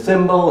tape and the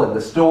symbol and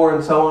the store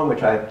and so on,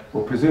 which I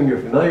will presume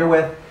you're familiar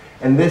with.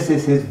 And this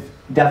is his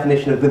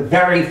definition of the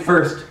very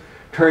first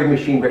Turing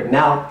machine written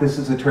out. This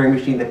is a Turing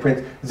machine that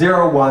prints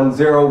 0, 1,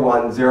 0,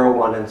 1, 0,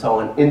 1, and so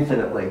on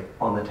infinitely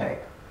on the tape.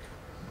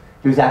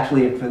 He was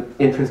actually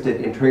interested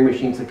in Turing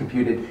machines that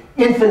computed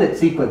infinite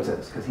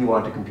sequences because he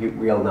wanted to compute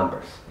real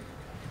numbers.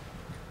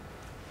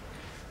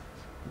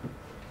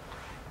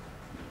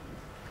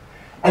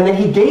 And then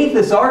he gave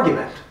this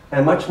argument,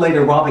 and much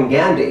later Robin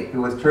Gandy,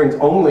 who was Turing's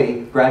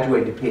only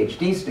graduated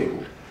PhD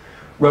student,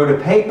 wrote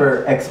a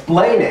paper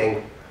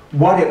explaining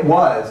what it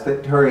was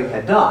that Turing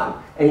had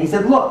done. And he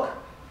said, look,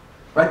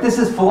 right, this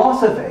is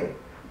philosophy,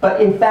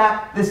 but in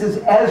fact, this is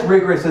as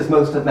rigorous as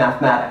most of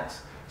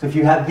mathematics. So if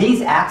you have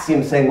these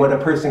axioms saying what a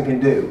person can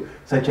do,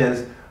 such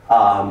as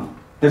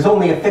there's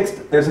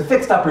a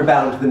fixed upper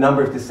bound to the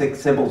number of distinct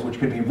symbols which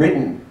could be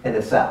written in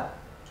a cell.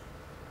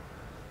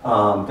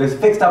 There's a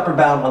fixed upper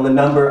bound on the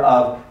number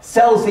of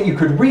cells that you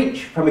could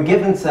reach from a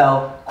given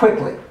cell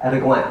quickly at a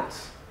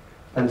glance,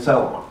 and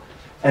so on.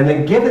 And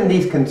then given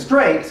these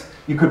constraints,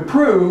 you could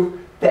prove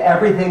that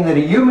everything that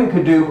a human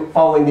could do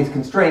following these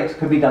constraints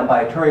could be done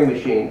by a Turing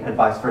machine and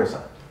vice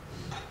versa.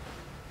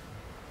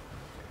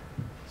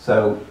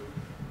 So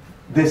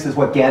this is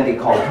what Gandy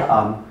called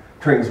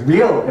Turing's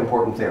real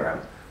important theorem,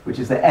 which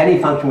is that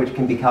any function which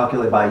can be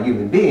calculated by a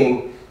human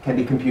being can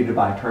be computed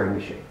by a Turing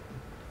machine.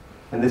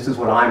 And this is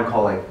what I'm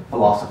calling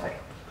philosophy.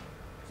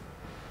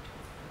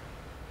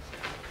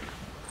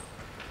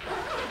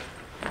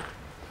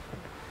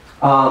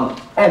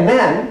 And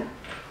then,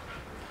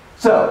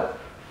 so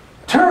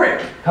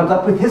Turing comes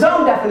up with his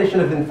own definition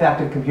of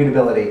effective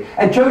computability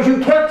and shows you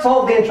can't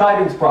solve the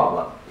Entscheidungs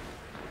problem.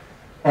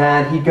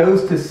 And he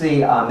goes to see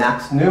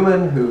Max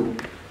Newman, who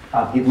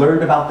he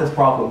learned about this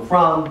problem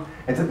from,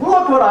 and said,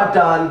 look what I've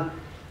done.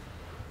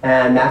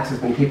 And Max has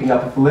been keeping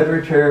up with the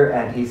literature,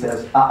 and he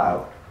says,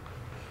 uh-oh.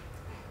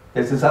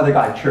 There's this other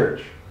guy,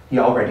 Church. He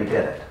already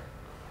did it.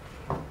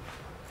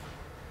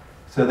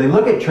 So they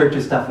look at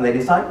Church's stuff and they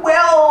decide,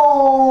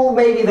 well,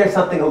 maybe there's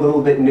something a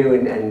little bit new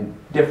and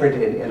different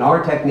in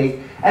our technique,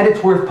 and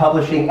it's worth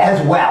publishing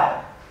as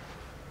well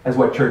as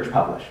what Church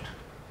published.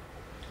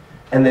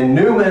 And then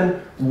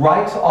Newman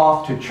writes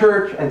off to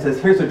Church and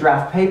says, here's a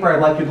draft paper, I'd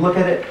like you to look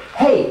at it.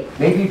 Hey,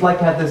 maybe you'd like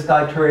to have this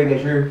guy Turing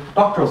as your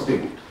doctoral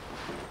student.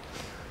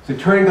 So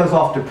Turing goes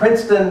off to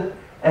Princeton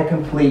and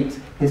completes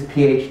his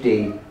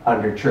PhD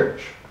under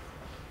Church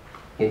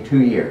in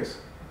 2 years.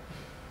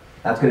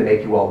 That's going to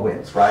make you all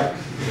wince, right?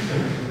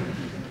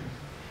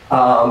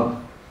 And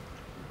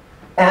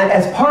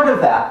as part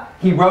of that,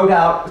 he wrote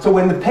out, so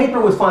when the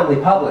paper was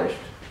finally published,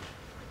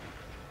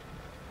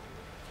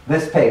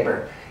 this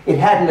paper, it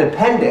had an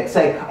appendix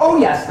saying, oh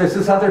yes, there's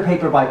this other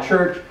paper by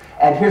Church,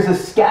 and here's a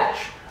sketch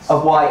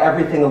of why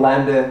everything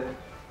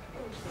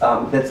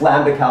that's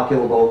lambda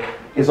calculable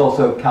is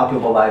also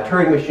calculable by a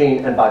Turing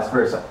machine and vice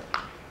versa.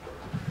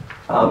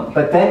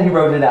 But then he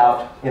wrote it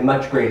out in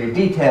much greater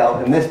detail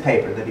in this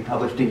paper that he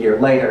published a year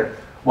later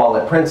while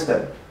at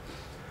Princeton.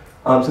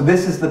 So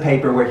this is the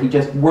paper where he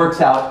just works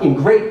out in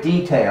great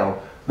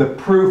detail the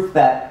proof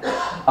that,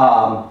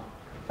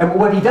 and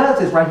what he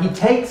does is, right, he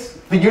takes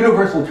the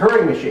universal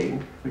Turing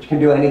machine, which can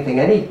do anything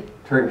any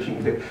Turing machine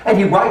can do, and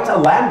he writes a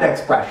lambda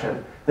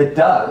expression that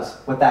does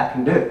what that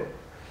can do.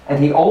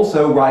 And he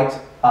also writes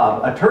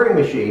a Turing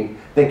machine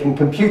that can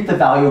compute the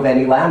value of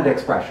any lambda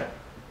expression.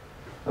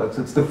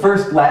 So it's the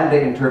first lambda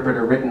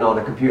interpreter written on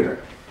a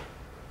computer.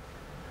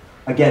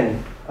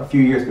 Again, a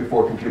few years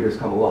before computers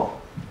come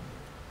along.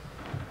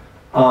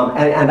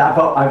 And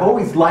I've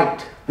always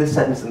liked this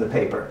sentence in the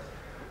paper.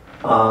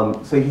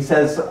 So he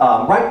says,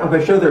 right, I'm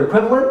going to show their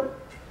equivalent.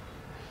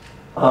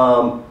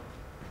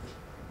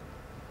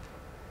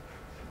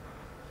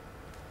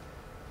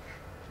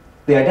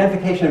 The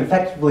identification of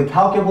effectively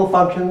calculable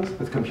functions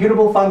with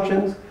computable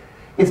functions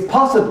is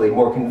possibly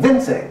more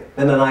convincing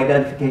than an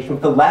identification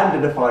with the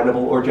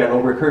lambda-definable or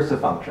general recursive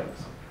functions.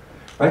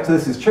 Right? So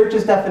this is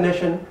Church's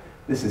definition.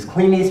 This is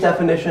Kleene's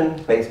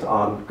definition based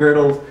on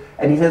Gödel's.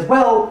 And he says,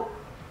 well,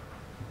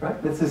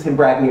 right, this is him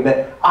bragging a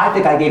bit, I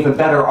think I gave a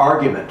better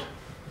argument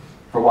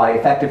for why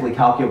effectively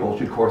calculable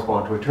should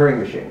correspond to a Turing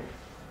machine.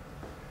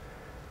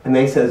 And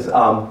they says,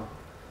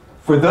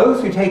 for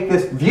those who take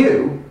this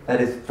view,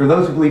 that is, for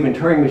those who believe in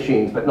Turing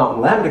machines but not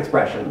in lambda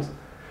expressions,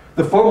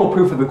 the formal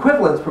proof of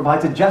equivalence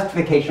provides a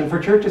justification for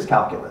Church's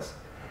calculus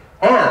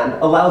and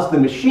allows the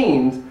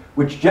machines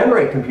which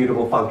generate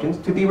computable functions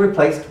to be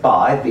replaced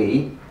by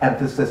the,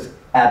 emphasis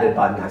added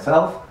by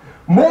myself,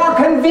 more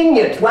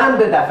convenient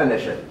lambda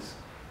definitions.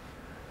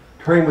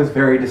 Turing was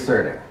very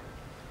discerning.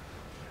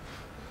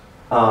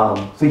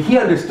 So he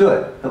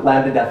understood that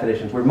lambda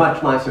definitions were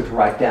much nicer to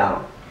write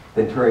down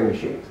than Turing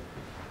machines.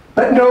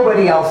 But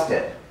nobody else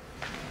did.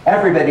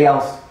 Everybody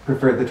else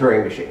preferred the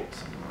Turing machines.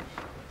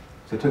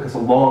 So it took us a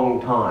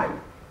long time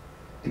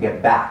to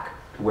get back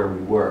to where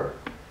we were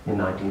in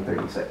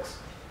 1936.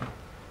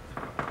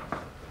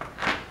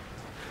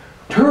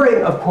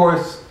 Turing, of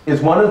course,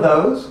 is one of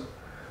those,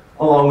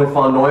 along with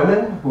von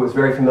Neumann, who was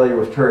very familiar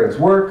with Turing's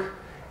work,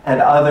 and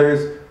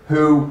others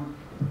who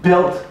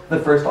built the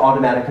first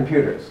automatic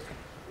computers.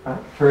 Right?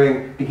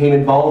 Turing became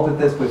involved with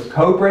this with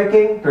code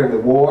breaking during the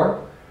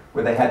war,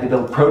 where they had to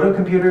build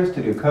proto-computers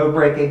to do code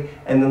breaking,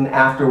 and then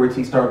afterwards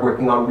he started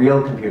working on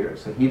real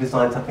computers. So he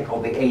designed something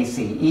called the ACE,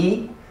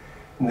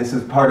 and this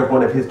is part of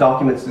one of his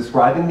documents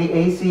describing the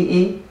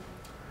ACE.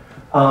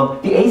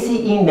 The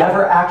ACE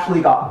never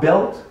actually got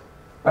built.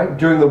 Right?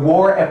 During the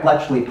war at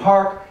Bletchley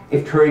Park,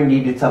 if Turing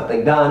needed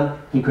something done,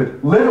 he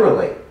could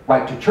literally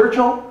write to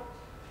Churchill,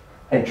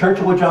 and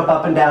Churchill would jump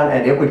up and down,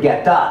 and it would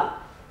get done.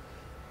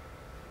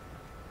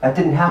 That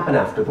didn't happen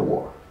after the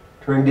war.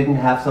 Turing didn't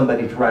have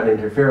somebody to run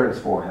interference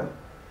for him,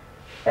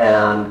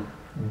 and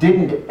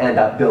didn't end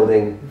up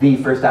building the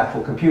first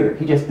actual computer.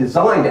 He just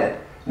designed it,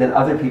 and then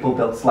other people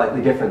built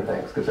slightly different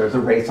things, because there's a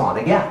race on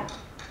again.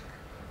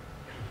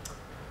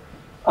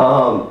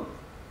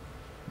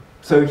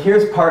 So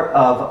here's part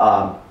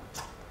of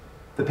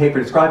the paper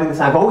describing this.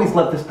 I've always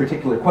loved this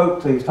particular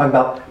quote. So he was talking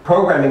about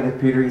programming the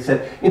computer. He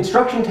said,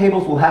 "Instruction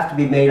tables will have to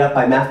be made up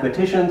by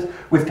mathematicians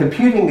with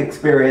computing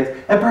experience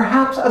and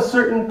perhaps a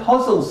certain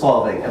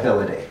puzzle-solving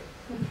ability."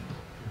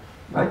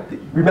 Right?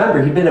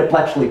 Remember, he'd been at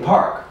Bletchley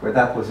Park, where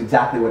that was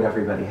exactly what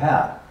everybody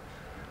had.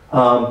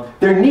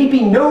 There need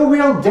be no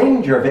real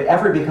danger of it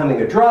ever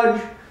becoming a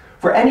drudge,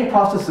 for any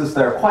processes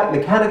that are quite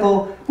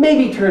mechanical may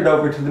be turned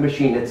over to the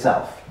machine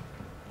itself.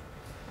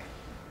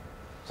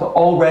 So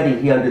already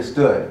he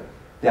understood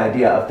the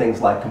idea of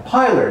things like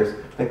compilers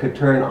that could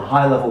turn a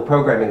high-level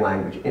programming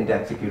language into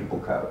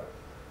executable code.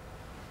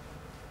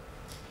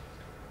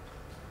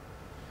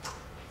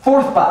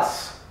 Fourth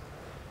bus,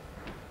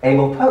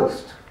 Emil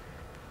Post.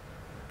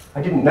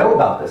 I didn't know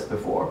about this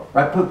before,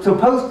 right? So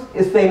Post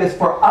is famous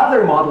for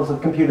other models of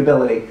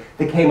computability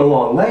that came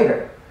along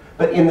later.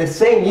 But in the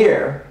same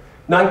year,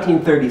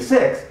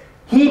 1936,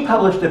 he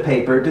published a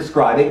paper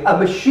describing a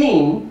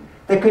machine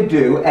that could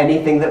do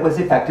anything that was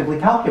effectively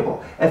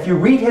calculable. If you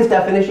read his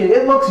definition,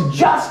 it looks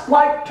just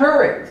like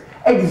Turing's,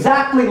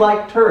 exactly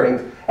like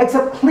Turing's,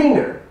 except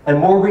cleaner and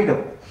more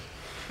readable.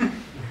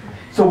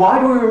 So why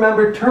do we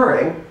remember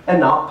Turing and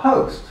not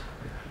Post?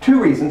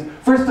 Two reasons.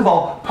 First of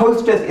all,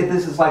 Post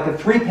this is like a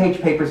 3-page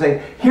paper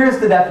saying, here's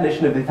the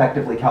definition of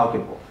effectively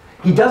calculable.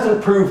 He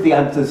doesn't prove the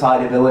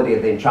undecidability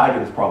of the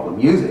Scheidungs problem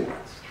using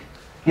this.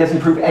 He doesn't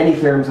prove any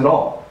theorems at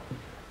all.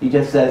 He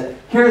just says,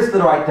 here's the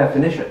right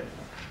definition.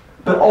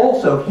 But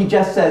also, he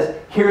just says,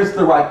 here's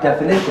the right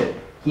definition.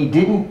 He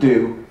didn't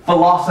do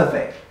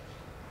philosophy.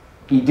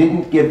 He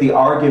didn't give the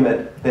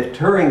argument that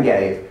Turing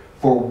gave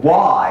for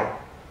why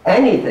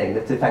anything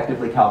that's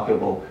effectively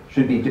calculable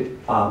should be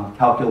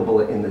calculable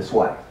in this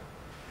way.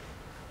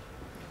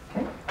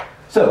 Okay?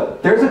 So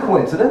there's a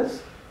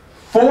coincidence.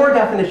 4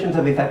 definitions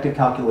of effective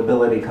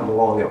calculability come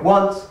along at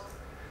once.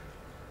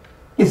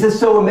 Is this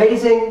so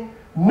amazing?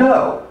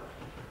 No.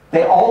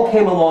 They all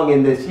came along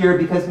in this year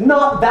because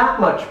not that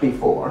much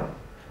before,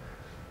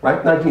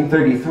 right,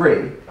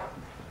 1933,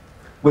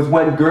 was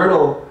when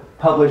Gödel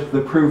published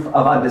the proof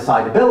of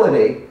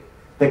undecidability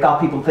that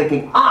got people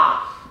thinking,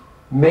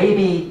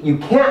 maybe you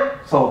can't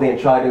solve the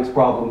Scheidungs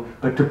problem,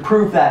 but to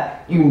prove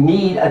that, you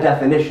need a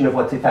definition of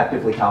what's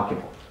effectively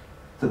calculable.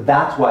 So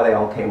that's why they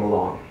all came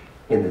along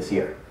in this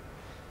year.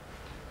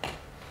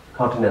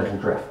 Continental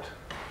drift.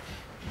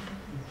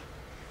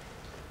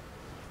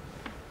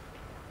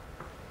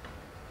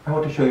 I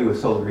want to show you a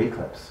solar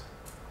eclipse.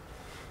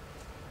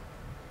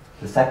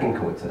 The second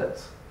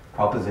coincidence,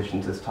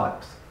 propositions as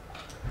types.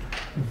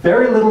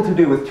 Very little to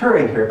do with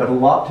Turing here, but a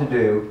lot to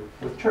do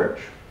with Church,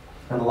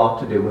 and a lot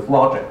to do with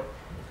logic.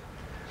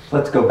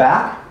 Let's go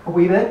back a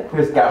wee bit.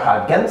 Here's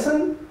Gerhard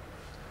Gentzen,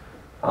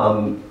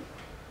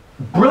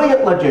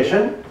 brilliant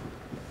logician,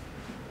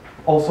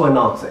 also a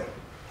Nazi,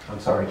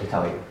 I'm sorry to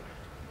tell you.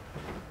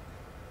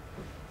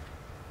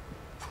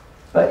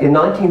 But in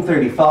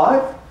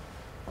 1935,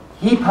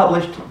 he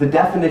published the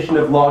definition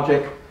of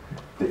logic.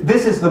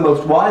 This is the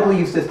most widely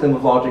used system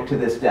of logic to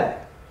this day.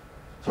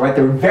 So, right,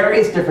 there are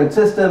various different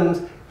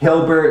systems,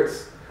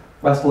 Hilbert's,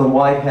 Russell and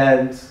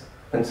Whitehead's,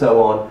 and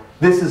so on.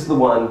 This is the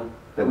one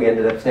that we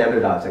ended up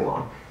standardizing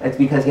on. And it's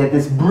because he had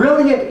this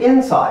brilliant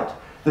insight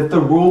that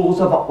the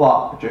rules of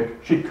logic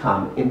should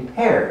come in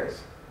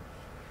pairs.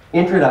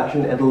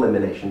 Introduction and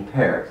elimination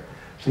pairs.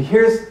 So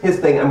here's his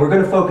thing, and we're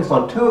going to focus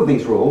on 2 of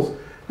these rules.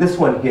 This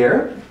one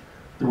here,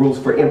 the rules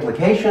for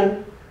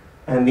implication,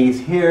 and these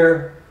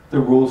here, the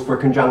rules for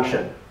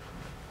conjunction.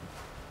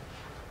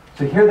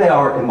 So here they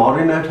are in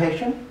modern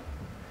notation.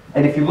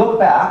 And if you look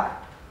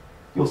back,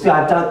 you'll see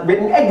I've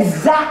written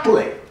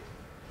exactly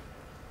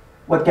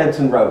what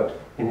Gentzen wrote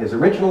in his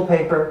original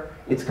paper.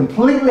 It's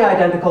completely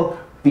identical.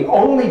 The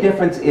only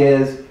difference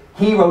is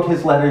he wrote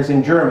his letters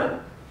in German.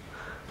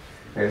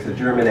 There's a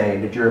German A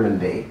and a German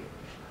B.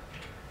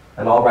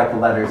 And I'll write the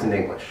letters in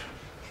English.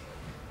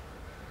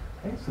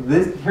 Okay, so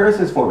here's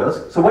his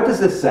formulas. So what does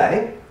this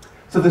say?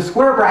 So the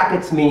square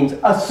brackets means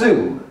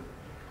assume.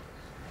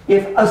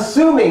 If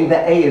assuming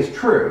that A is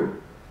true,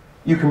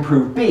 you can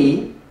prove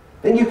B,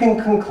 then you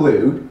can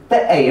conclude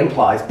that A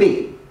implies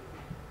B.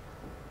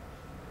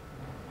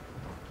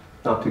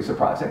 Not too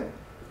surprising.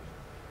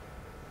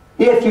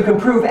 If you can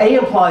prove A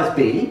implies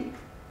B,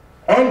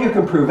 and you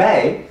can prove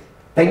A,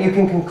 then you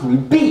can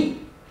conclude B.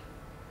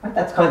 Right?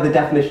 That's kind of the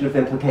definition of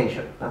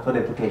implication. That's what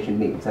implication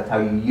means. That's how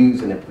you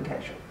use an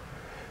implication.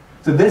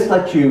 So this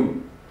lets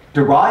you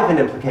derive an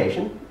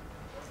implication,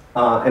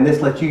 and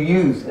this lets you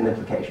use an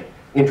implication.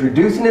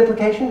 Introduce an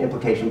implication,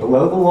 implication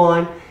below the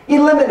line.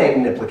 Eliminate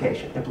an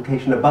implication,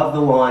 implication above the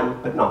line,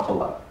 but not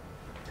below.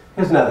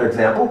 Here's another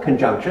example,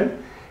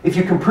 conjunction. If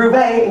you can prove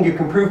A and you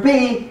can prove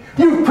B,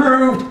 you've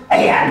proved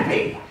A and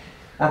B.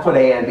 That's what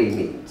A and B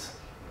means.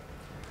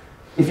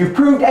 If you've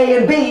proved A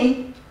and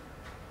B,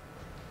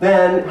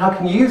 then how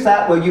can you use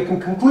that? Well, you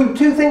can conclude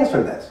two things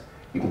from this.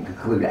 You can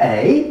conclude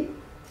A,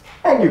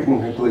 and you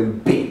can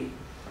conclude B.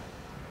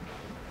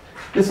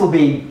 This will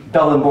be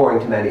dull and boring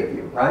to many of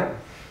you, right?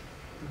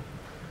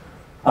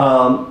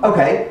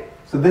 Okay,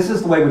 so this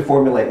is the way we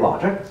formulate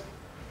logic.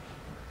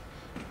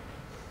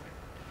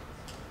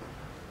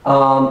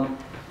 And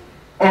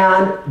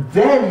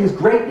then his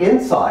great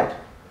insight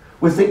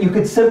was that you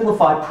could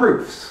simplify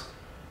proofs.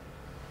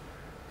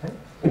 Okay?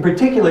 In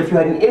particular, if you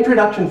had an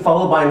introduction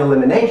followed by an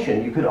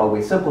elimination, you could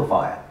always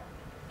simplify it.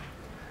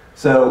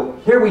 So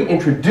here we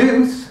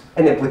introduce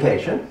an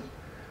implication,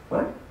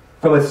 right?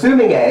 From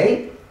assuming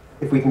A,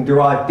 if we can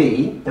derive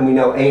B, then we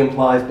know A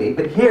implies B.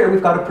 But here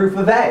we've got a proof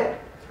of A,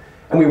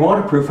 and we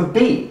want a proof of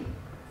B.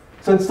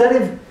 So instead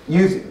of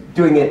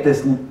doing it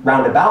this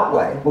roundabout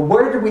way, well,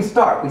 where did we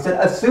start? We said,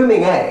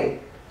 assuming A,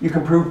 you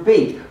can prove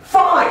B.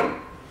 Fine!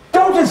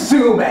 Don't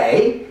assume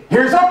A.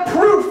 Here's a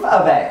proof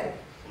of A.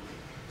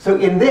 So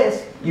in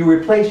this, you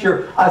replace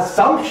your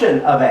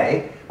assumption of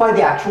A by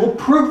the actual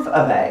proof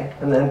of A,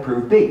 and then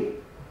prove B.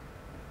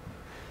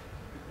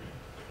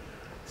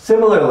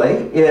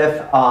 Similarly,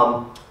 if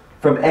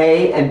from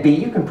A and B,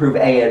 you can prove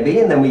A and B,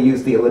 and then we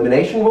use the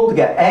elimination rule to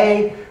get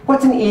A.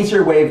 What's an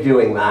easier way of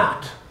doing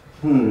that?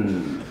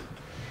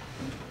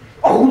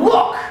 Oh,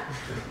 look!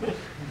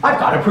 I've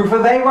got a proof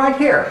of A right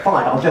here.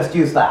 Fine, I'll just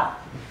use that.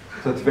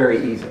 So it's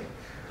very easy.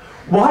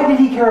 Why did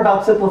he care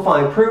about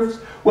simplifying proofs?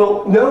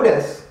 Well,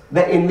 notice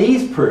that in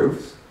these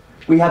proofs,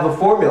 we have a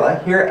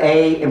formula. Here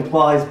A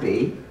implies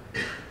B,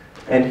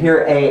 and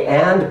here A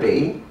and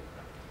B,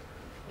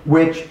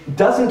 which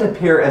doesn't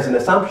appear as an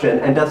assumption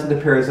and doesn't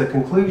appear as a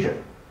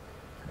conclusion.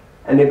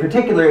 And in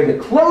particular, in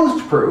a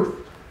closed proof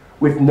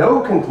with no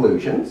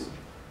conclusions,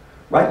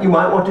 right, you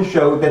might want to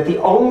show that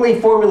the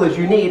only formulas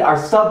you need are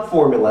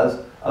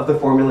sub-formulas of the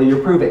formula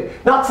you're proving,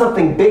 not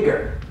something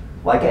bigger,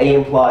 like A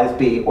implies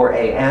B or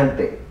A and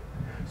B.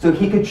 So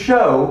he could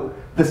show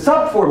the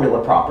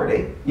sub-formula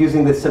property,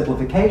 using this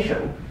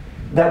simplification,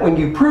 that when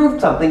you proved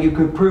something, you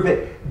could prove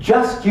it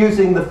just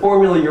using the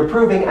formula you're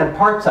proving and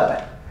parts of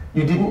it.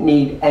 You didn't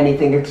need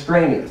anything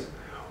extraneous.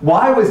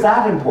 Why was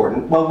that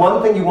important? Well,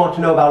 one thing you want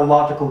to know about a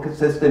logical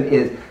system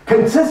is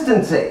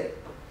consistency,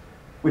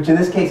 which in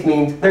this case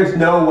means there's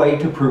no way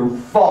to prove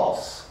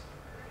false.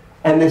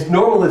 And this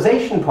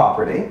normalization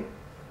property,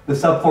 the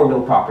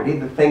subformula property,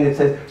 the thing that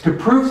says to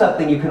prove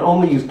something you can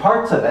only use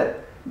parts of it,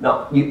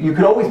 you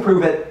can always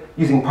prove it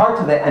using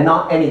parts of it and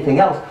not anything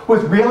else,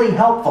 was really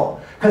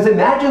helpful. Because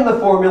imagine the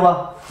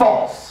formula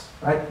false,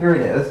 right? Here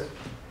it is.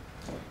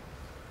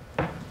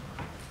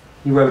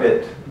 He wrote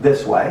it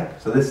this way.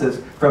 So this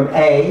is from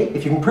A,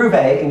 if you can prove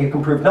A and you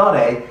can prove not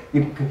A,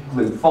 you can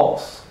conclude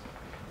false.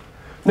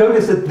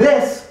 Notice that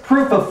this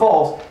proof of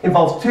false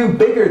involves two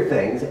bigger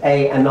things,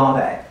 A and not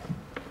A.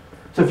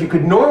 So if you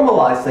could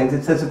normalize things,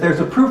 it says if there's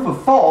a proof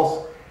of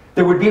false,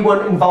 there would be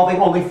one involving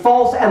only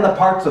false and the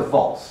parts of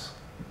false.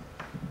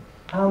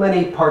 How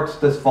many parts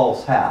does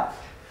false have?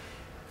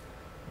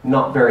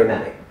 Not very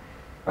many,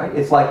 right?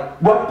 It's like,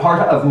 what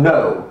part of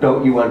no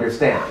don't you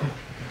understand?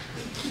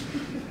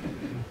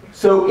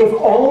 So if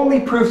only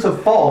proofs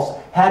of false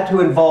had to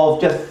involve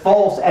just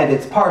false and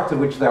its parts, of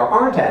which there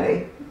aren't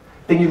any,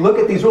 then you look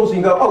at these rules and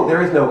you go, oh,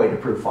 there is no way to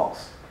prove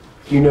false.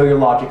 You know your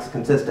logic's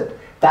consistent.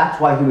 That's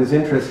why he was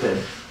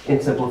interested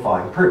in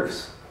simplifying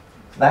proofs.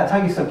 So that's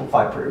how you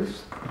simplify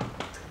proofs.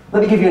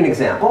 Let me give you an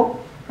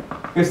example.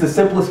 Here's the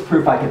simplest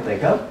proof I can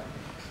think of.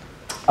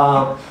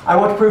 I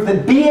want to prove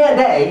that B and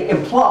A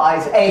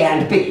implies A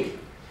and B.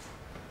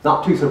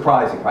 Not too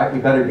surprising, right? We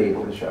better be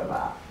able to show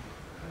that.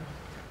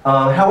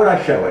 How would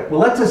I show it? Well,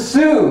 let's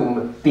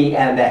assume B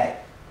and A.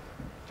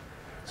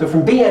 So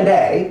from B and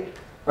A,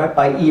 right,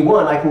 by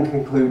E1 I can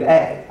conclude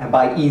A, and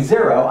by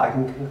E0 I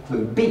can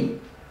conclude B.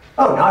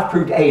 Oh, now I've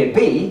proved A and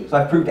B, so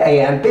I've proved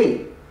A and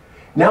B.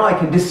 Now I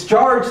can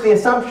discharge the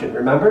assumption,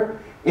 remember?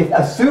 If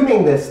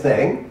assuming this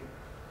thing,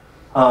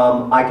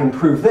 I can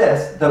prove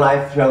this, then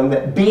I've shown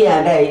that B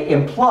and A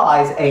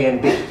implies A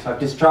and B. So I've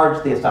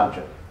discharged the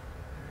assumption.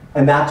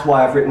 And that's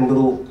why I've written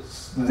little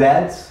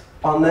z's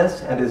on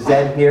this and a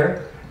z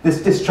here.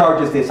 This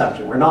discharges the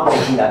assumption. We're not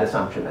making that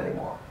assumption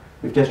anymore.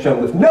 We've just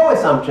shown with no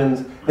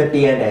assumptions that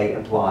B and A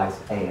implies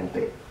A and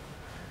B.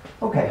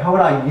 Okay, how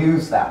would I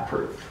use that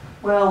proof?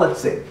 Well, let's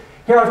see.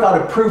 Here I've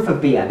got a proof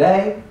of B and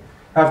A. Here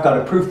I've got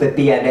a proof that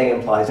B and A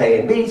implies A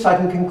and B, so I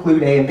can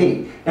conclude A and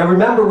B. Now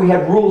remember, we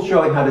had rules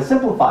showing how to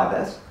simplify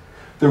this.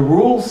 The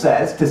rule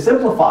says, to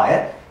simplify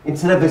it,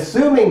 instead of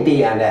assuming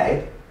B and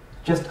A,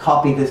 just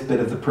copy this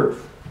bit of the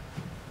proof.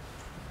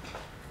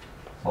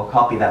 I'll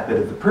copy that bit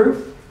of the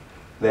proof,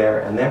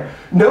 there and there.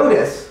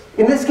 Notice,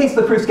 in this case,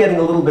 the proof's getting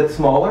a little bit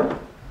smaller.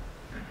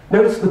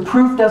 Notice the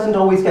proof doesn't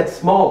always get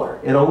smaller.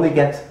 It only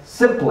gets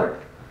simpler.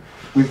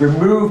 We've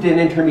removed an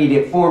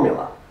intermediate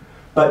formula.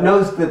 But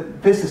notice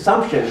that this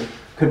assumption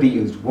could be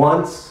used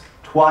once,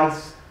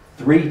 twice,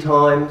 3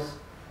 times.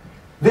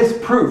 this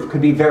proof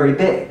could be very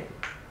big.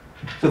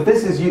 So if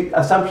this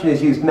assumption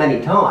is used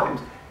many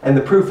times, and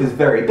the proof is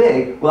very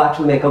big, we'll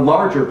actually make a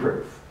larger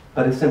proof,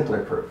 but a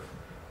simpler proof.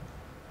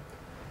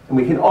 And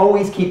we can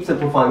always keep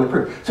simplifying the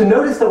proof. So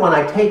notice that when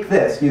I take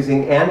this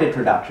using AND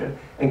introduction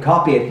and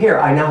copy it here,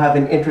 I now have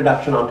an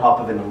introduction on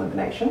top of an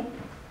elimination,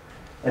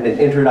 and an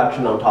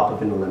introduction on top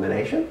of an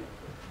elimination.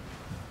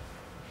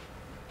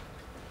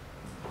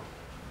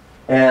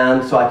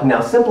 And so I can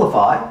now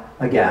simplify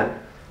again.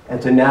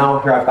 And so now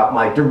here I've got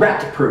my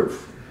direct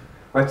proof.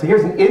 Right? So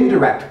here's an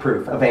indirect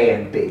proof of A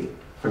and B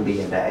from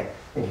B and A.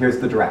 And here's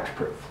the direct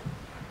proof.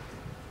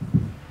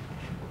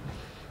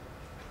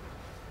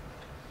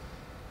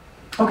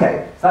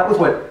 Okay, so that was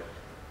what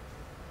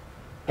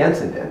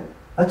Gensen did.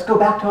 Let's go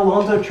back to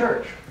Alonzo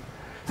Church.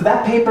 So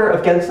that paper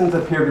of Gensen's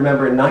appeared,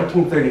 remember, in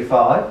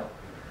 1935.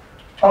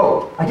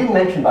 Oh, I didn't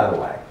mention, by the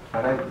way,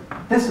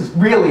 this is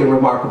really a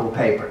remarkable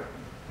paper.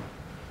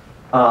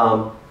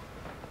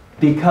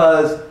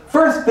 Because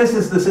first, this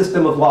is the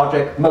system of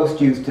logic most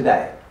used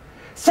today.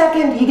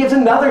 Second, he gives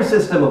another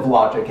system of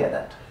logic in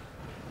it.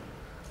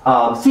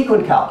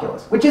 Sequent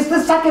calculus, which is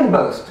the second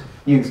most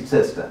used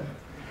system.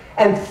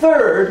 And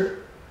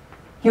third,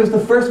 he was the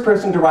first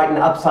person to write an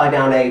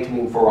upside-down A to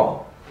mean for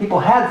all. People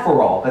had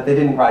for all, but they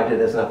didn't write it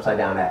as an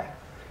upside-down A.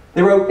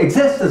 They wrote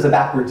exists as a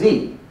backwards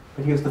E,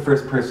 but he was the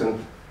first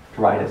person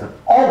to write as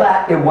all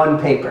that in one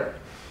paper.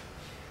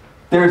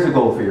 There's a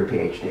goal for your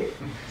PhD.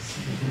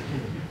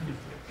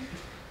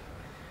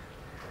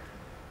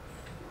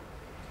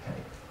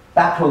 Okay.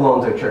 Back to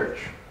Alonzo Church.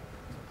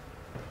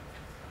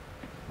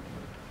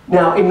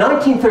 Now, in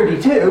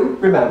 1932,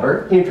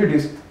 remember, he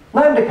introduced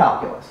lambda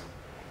calculus.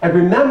 And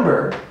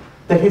remember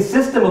that his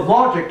system of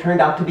logic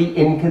turned out to be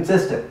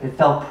inconsistent. It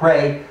fell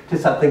prey to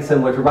something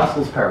similar to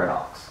Russell's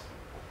paradox.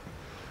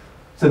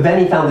 So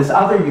then he found this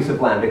other use of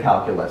lambda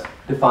calculus,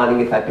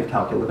 defining effective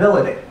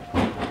calculability.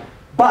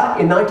 But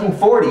in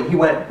 1940, he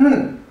went,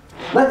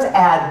 let's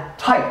add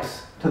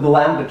types to the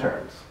lambda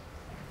terms.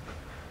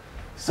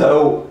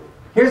 So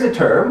here's a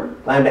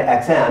term, lambda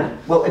xn.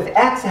 Well, if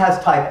x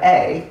has type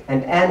A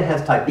and n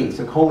has type B,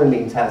 so colon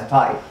means has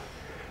type,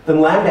 then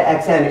lambda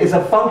xn is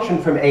a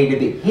function from A to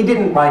B. He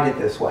didn't write it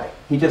this way.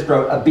 He just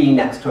wrote a B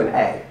next to an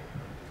A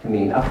to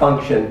mean a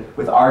function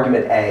with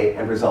argument A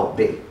and result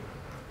B.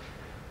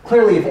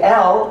 Clearly, if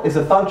L is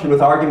a function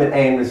with argument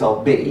A and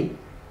result B,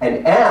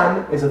 and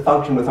M is a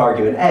function with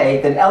argument A,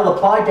 then L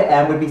applied to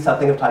M would be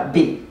something of type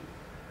B.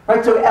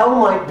 Right? So L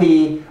might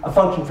be a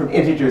function from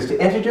integers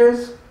to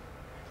integers.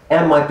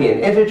 M might be an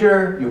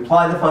integer. You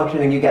apply the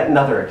function, and you get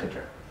another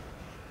integer.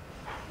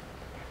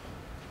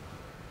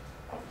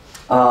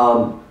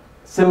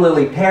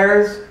 Similarly,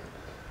 pairs.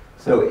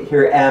 So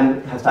here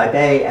M has type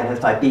A, N has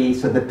type B.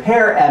 So the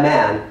pair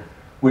Mn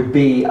would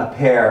be a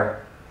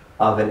pair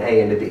of an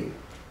A and a B.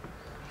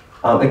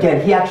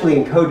 Again, he actually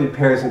encoded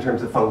pairs in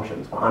terms of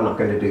functions, but I'm not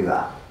going to do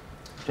that,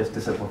 just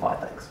to simplify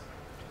things.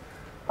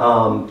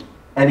 And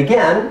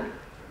again,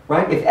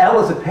 right, if L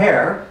is a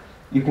pair,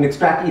 you can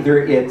extract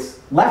either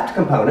its left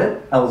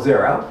component,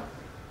 L0,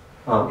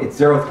 its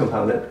zeroth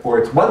component, or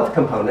its 1th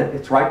component,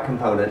 its right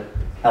component,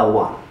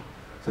 L1.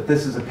 So if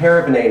this is a pair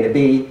of an A and a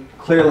B,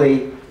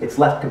 clearly its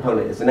left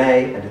component is an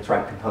A and its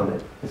right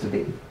component is a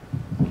B.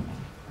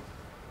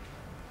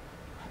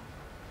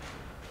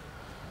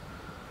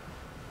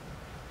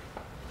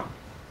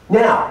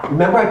 Now,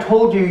 remember I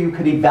told you you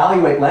could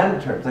evaluate lambda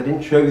terms. I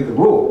didn't show you the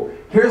rule.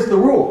 Here's the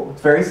rule.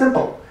 It's very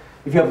simple.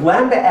 If you have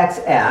lambda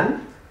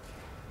xn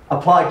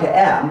applied to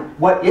m,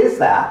 what is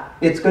that?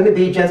 It's going to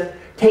be just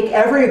take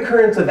every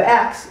occurrence of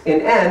x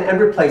in n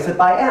and replace it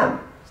by m.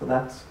 So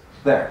that's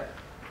there.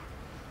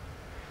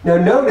 Now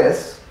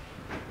notice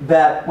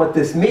that what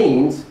this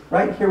means,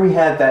 right here we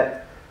had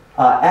that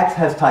x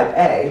has type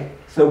A.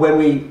 So when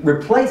we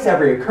replace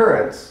every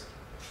occurrence,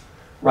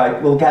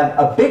 right, we'll get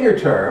a bigger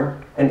term.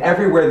 And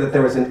everywhere that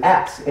there was an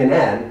x in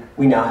n,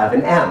 we now have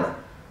an m.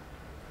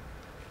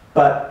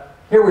 But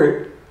here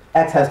where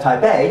x has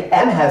type A,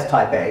 m has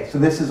type A, so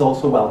this is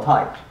also well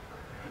typed.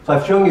 So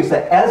I've shown you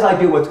that as I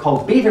do what's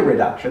called beta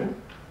reduction,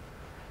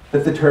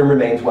 that the term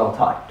remains well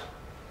typed.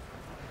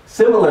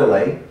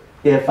 Similarly,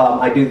 if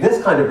I do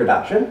this kind of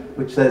reduction,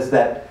 which says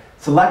that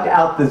select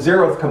out the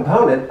 0th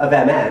component of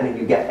mn and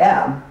you get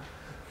m,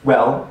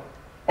 well,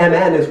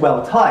 mn is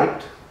well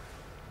typed.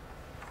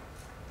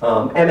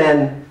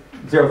 Mn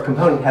 0th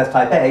component has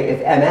type A.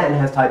 If mn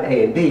has type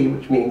A and B,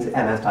 which means m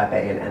has type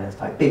A and n has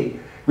type B,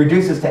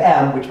 reduces to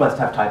m, which must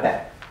have type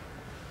A.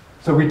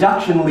 So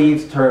reduction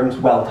leaves terms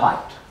well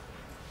typed.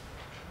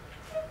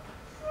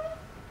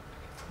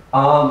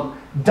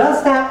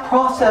 Does that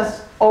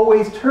process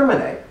always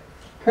terminate?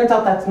 Turns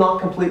out that's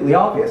not completely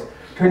obvious.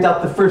 Turns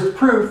out the first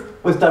proof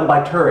was done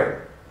by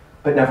Turing,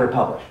 but never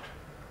published.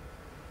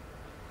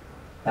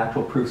 The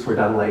actual proofs were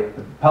done late.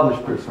 The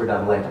published proofs were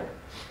done later.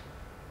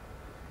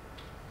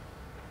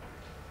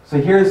 So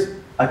here's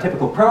a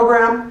typical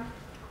program.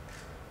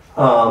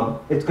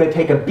 It's going to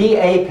take a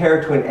BA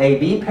pair to an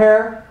AB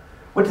pair.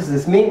 What does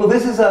this mean? Well,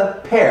 this is a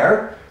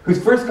pair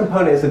whose first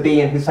component is a B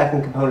and whose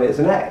second component is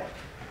an A.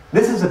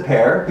 This is a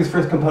pair whose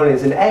first component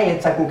is an A,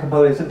 its second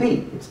component is a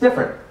B. It's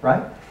different,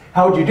 right?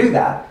 How would you do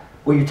that?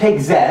 Well, you take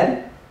Z,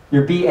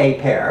 your BA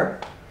pair,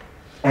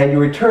 and you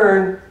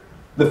return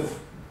the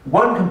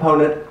one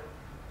component,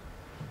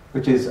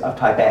 which is of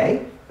type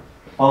A,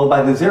 followed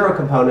by the 0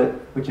 component,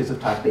 which is of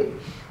type B.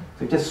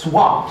 So you just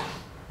swapped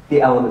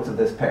the elements of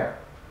this pair.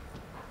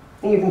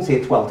 And you can see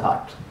it's well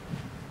typed.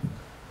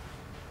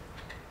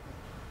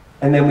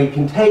 And then we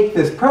can take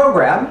this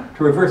program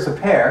to reverse a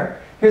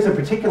pair. Here's a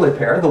particular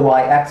pair, the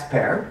YX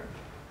pair.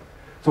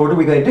 So what are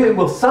we going to do?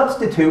 We'll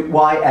substitute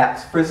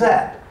YX for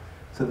Z.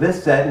 So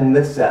this Z and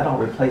this Z I'll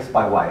replace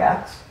by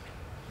YX.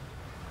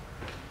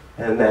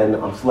 And then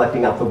I'm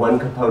selecting out the 1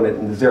 component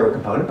and the 0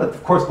 component. But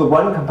of course, the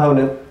 1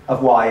 component of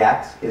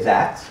YX is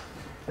X,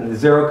 and the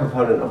 0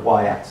 component of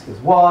YX is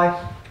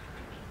Y.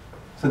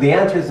 So the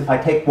answer is if I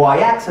take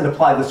YX and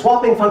apply the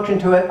swapping function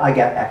to it, I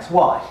get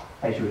XY,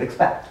 as you would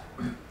expect.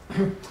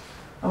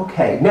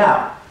 Okay,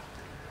 now,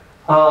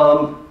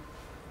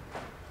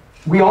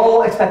 we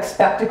all expect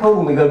spectacle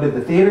when we go to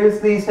the theaters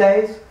these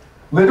days.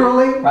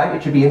 Literally, right?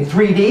 It should be in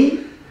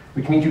 3D,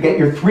 which means you get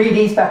your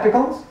 3D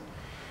spectacles.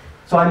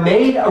 So I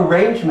made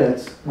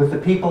arrangements with the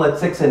people at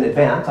SICSA in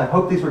advance. I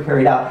hope these were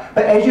carried out.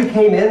 But as you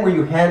came in, were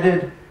you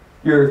handed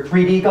your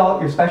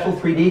special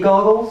 3D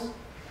goggles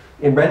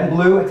in red and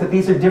blue? Except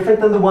these are different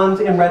than the ones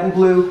in red and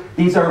blue.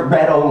 These are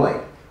red only.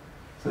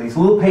 So these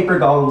little paper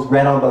goggles,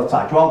 red on both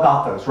sides. You all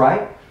got those,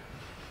 right?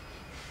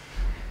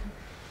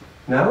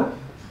 No?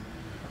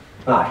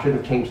 Oh, I should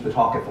have changed the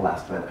talk at the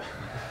last minute.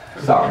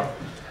 Sorry.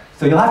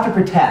 So you'll have to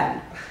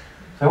pretend.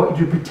 So I want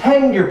you to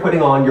pretend you're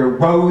putting on your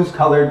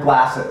rose-colored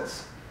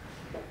glasses.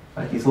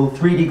 Right? These little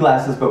 3D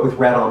glasses, but with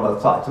red on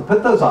both sides. So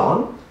put those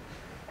on.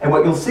 And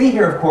what you'll see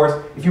here, of course,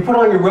 if you put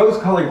on your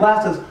rose-colored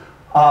glasses,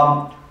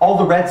 all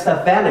the red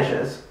stuff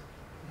vanishes,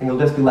 and you'll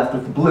just be left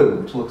with the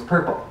blue, which looks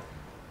purple.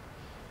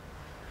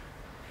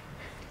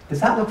 Does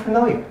that look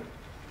familiar?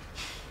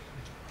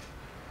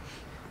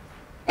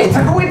 It's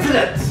a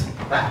coincidence!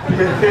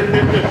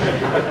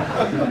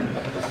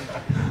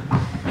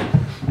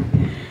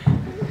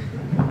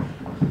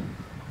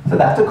 So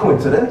that's a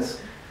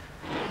coincidence.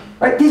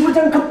 Right? These were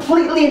done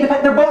completely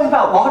independent. They're both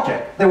about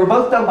logic. They were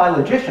both done by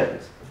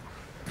logicians,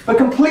 but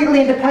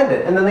completely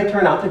independent, and then they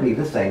turn out to be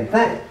the same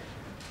thing.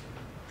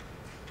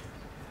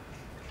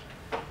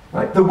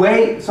 Right?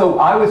 So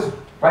I was,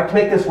 right, to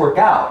make this work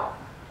out,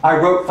 I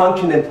wrote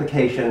function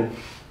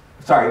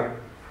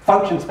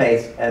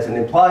space as an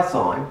imply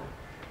sign,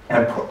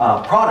 and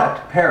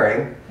product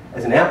pairing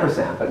as an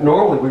ampersand. But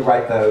normally we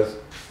write those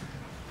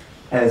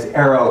as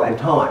arrow and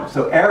times.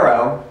 So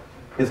arrow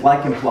is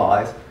like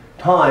implies,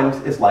 times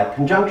is like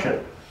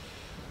conjunction.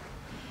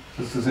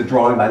 This is a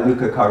drawing by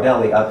Luca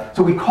Cardelli.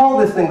 So we call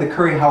this thing the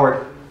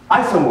Curry-Howard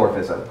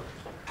isomorphism.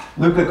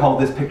 Luca called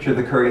this picture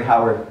the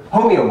Curry-Howard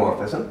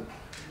homeomorphism,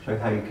 showing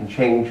how you can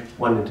change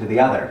one into the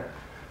other.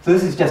 So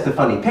this is just a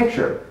funny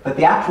picture, but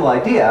the actual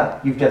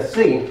idea you've just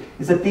seen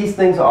is that these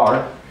things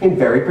are in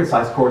very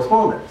precise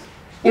correspondence.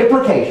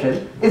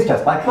 Implication is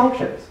just like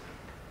functions.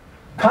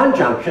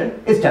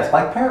 Conjunction is just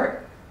like pairing.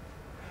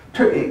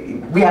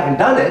 We haven't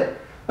done it,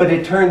 but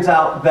it turns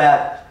out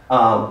that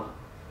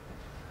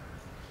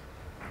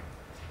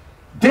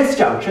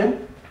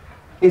disjunction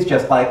is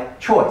just like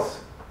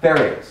choice,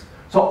 variance.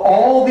 So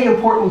all the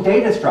important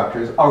data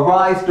structures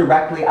arise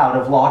directly out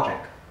of logic.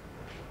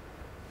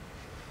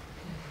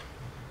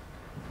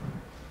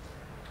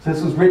 So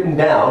this was written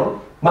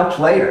down much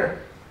later.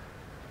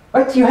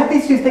 Right, so you had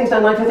these two things done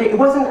in 1930. It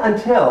wasn't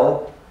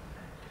until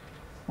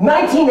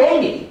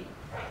 1980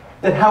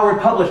 that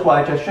Howard published what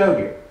I just showed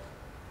you.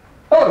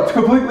 Oh, it's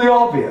completely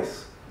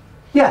obvious.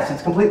 Yes,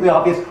 it's completely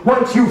obvious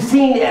once you've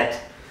seen it,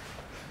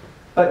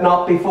 but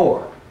not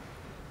before.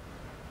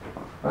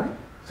 Right?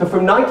 So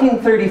from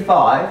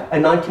 1935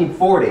 and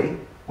 1940,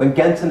 when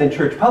Gensen and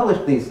Church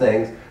published these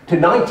things, to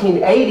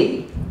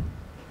 1980,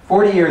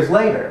 40 years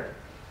later,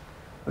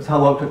 was how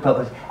long it took to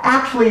publish.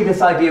 Actually,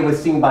 this idea was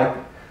seen by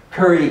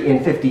Curry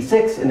in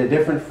 '56 in a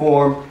different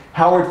form.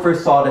 Howard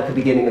first saw it at the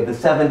beginning of the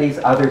 '70s.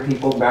 Other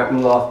people,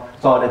 Martin Loth,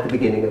 saw it at the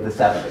beginning of the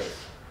 '70s.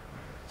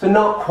 So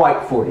not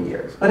quite 40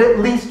 years, but at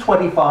least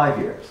 25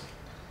 years.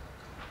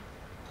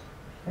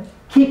 Okay?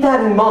 Keep that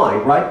in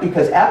mind, right?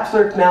 Because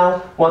AppCert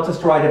now wants us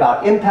to write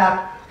about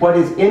impact. What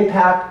is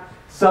impact?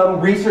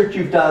 Some research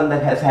you've done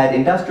that has had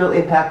industrial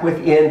impact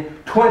within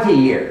 20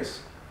 years.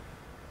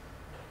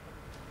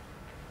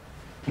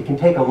 It can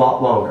take a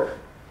lot longer.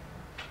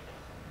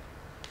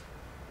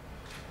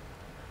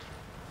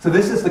 So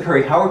this is the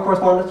Curry-Howard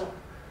correspondence.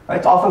 Right?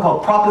 It's often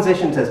called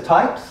propositions as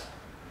types,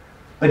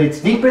 but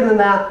it's deeper than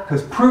that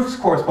because proofs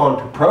correspond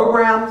to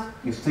programs.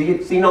 You've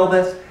seen all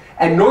this.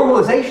 And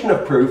normalization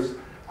of proofs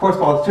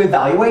corresponds to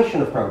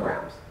evaluation of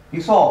programs.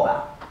 You saw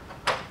that.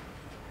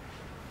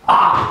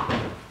 Ah!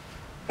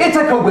 It's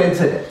a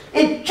coincidence.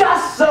 It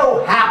just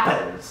so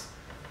happens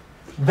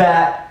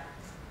that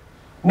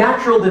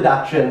natural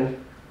deduction,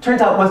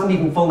 turns out it wasn't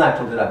even full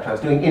natural deduction. I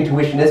was doing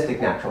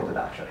intuitionistic natural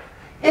deduction.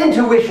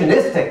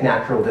 Intuitionistic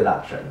natural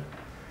deduction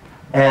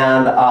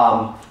and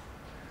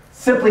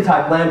simply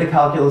type lambda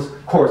calculus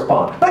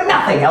correspond. But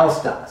nothing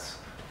else does.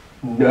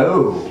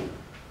 No.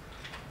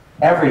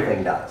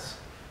 Everything does.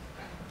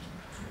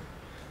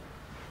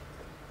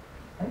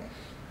 Okay.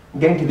 I'm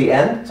getting to the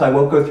end, so I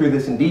won't go through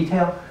this in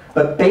detail.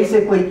 But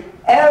basically,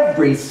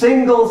 every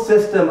single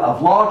system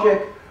of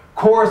logic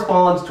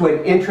corresponds to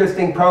an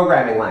interesting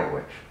programming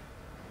language.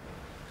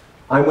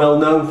 I'm well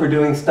known for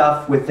doing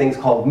stuff with things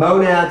called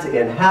monads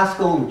in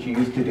Haskell, which you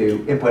use to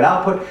do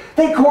input-output.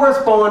 They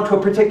correspond to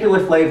a particular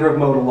flavor of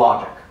modal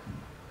logic.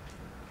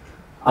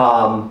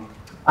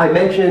 I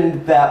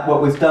mentioned that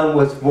what was done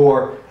was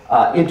for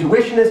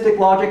intuitionistic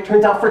logic.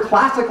 Turns out for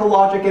classical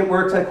logic it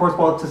works and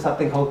corresponds to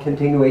something called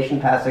continuation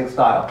passing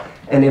style.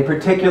 And in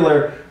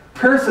particular,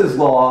 Peirce's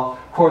law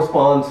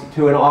corresponds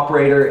to an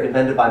operator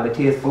invented by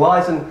Matthias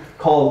Felisen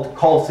called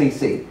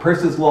call-CC.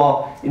 Peirce's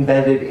law,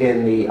 invented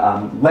in the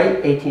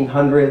late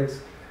 1800s,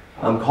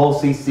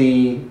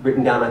 call-CC,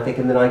 written down I think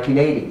in the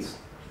 1980s.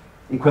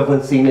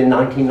 Equivalent seen in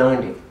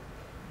 1990.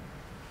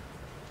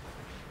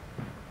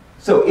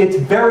 So it's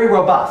very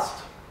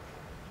robust.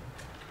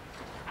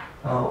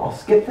 I'll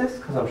skip this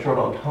because I'm short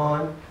on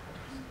time.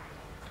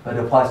 But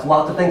it applies to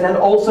lots of things. And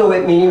also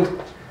it means,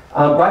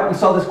 right, we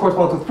saw this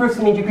corresponds with proofs.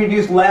 It means you could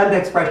use lambda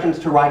expressions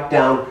to write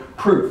down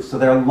proofs. So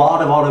there are a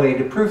lot of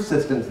automated proof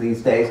systems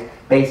these days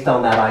based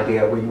on that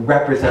idea where you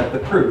represent the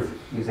proof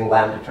using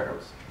lambda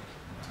terms.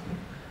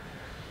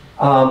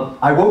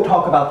 I won't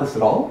talk about this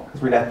at all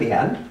because we're at the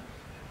end.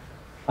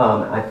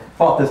 I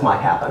thought this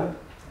might happen,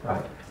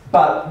 right?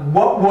 But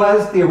what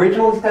was the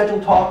original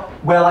scheduled talk?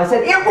 Well, I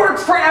said it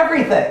works for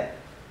everything.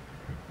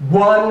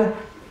 One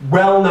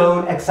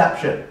well-known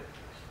exception.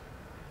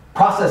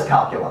 Process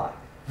calculi.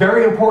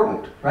 Very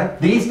important, right?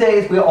 These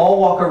days we all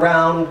walk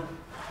around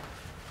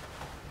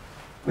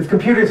with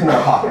computers in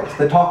our pockets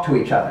that talk to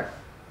each other.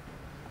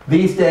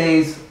 These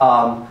days,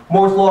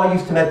 Moore's law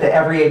used to mean that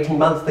every 18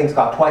 months things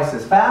got twice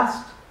as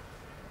fast.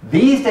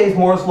 These days,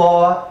 Moore's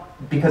law,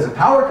 because of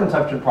power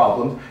consumption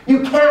problems,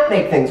 you can't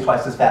make things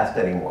twice as fast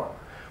anymore.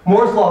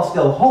 Moore's law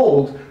still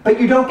holds, but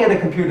you don't get a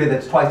computer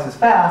that's twice as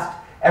fast.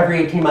 Every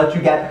 18 months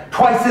you get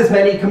twice as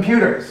many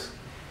computers.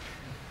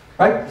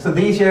 Right? So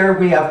these years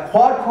we have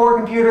quad-core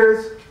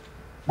computers.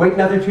 Wait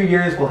another 2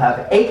 years, we'll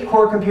have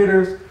 8-core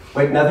computers.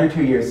 Wait another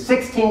 2 years,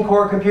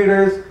 16-core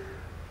computers.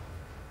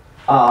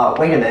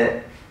 Wait a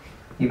minute.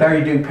 You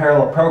better do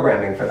parallel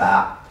programming for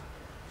that.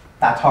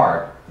 That's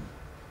hard.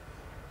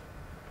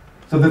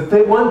 So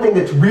the one thing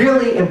that's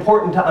really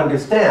important to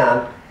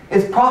understand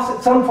is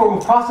some form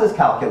of process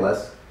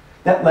calculus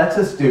that lets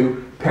us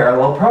do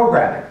parallel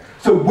programming.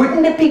 So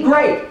wouldn't it be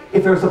great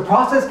if there was a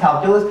process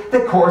calculus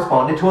that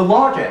corresponded to a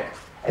logic?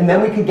 And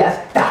then we could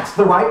guess that's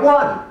the right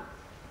one.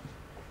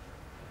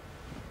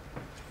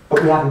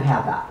 But we haven't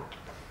had that.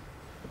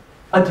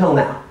 Until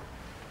now.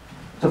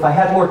 So if I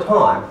had more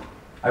time,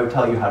 I would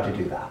tell you how to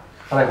do that.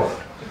 But I won't.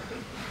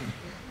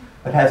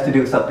 It has to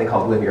do with something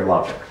called linear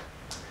logic.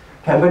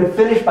 Okay, I'm going to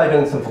finish by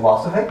doing some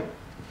philosophy.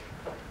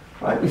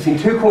 Right, we've seen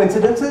two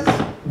coincidences.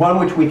 One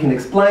which we can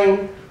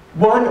explain.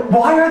 One,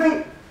 why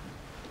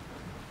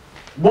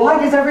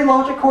does every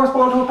logic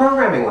correspond to a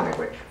programming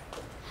language?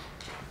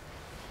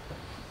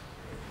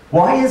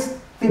 Why is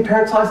the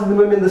apparent size of the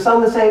moon and the sun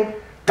the same?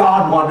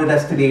 God wanted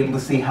us to be able to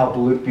see how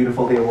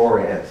beautiful the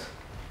aurora is.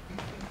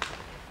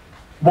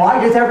 Why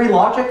does every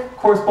logic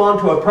correspond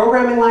to a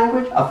programming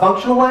language, a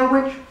functional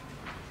language?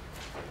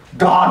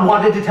 God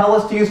wanted to tell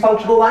us to use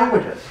functional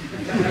languages.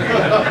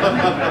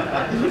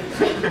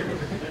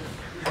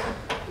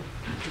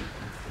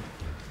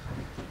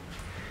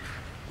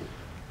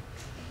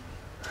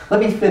 Let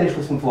me finish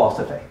with some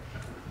philosophy.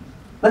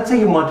 Let's say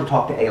you want to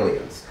talk to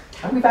aliens.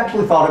 And we've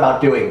actually thought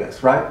about doing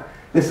this, right?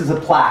 This is a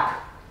plaque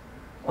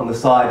on the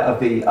side of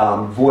the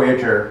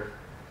Voyager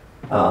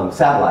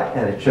satellite,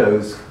 and it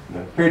shows,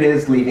 here it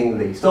is leaving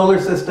the solar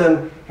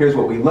system. Here's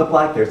what we look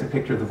like. There's a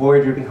picture of the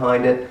Voyager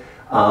behind it.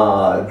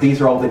 These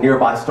are all the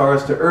nearby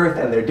stars to Earth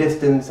and their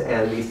distance,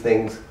 and these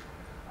things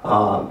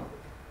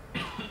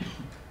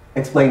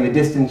explain the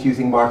distance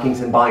using markings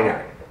in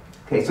binary.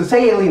 Okay, so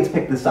say aliens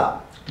pick this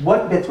up.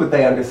 What bits would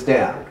they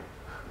understand?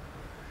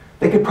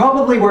 They could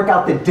probably work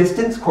out the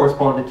distance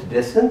corresponded to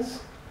distance.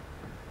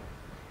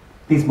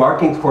 These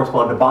markings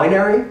correspond to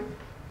binary.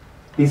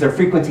 These are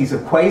frequencies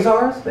of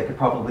quasars. They could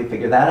probably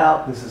figure that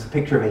out. This is a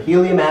picture of a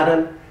helium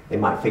atom. They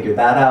might figure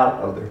that out.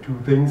 Oh, there are two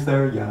things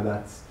there. Yeah,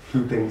 that's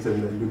two things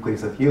in the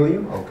nucleus of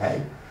helium.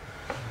 Okay.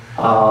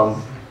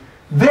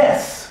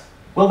 This,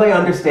 will they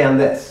understand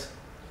this?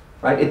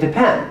 Right? It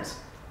depends.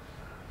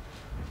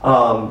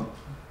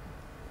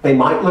 They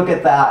might look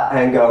at that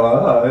and go,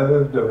 oh,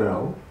 I don't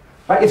know.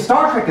 Right? If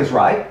Star Trek is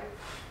right,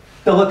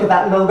 they'll look at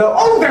that and they'll go,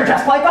 oh, they're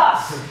just like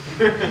us.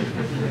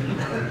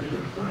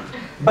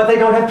 But they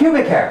don't have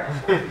pubic hair.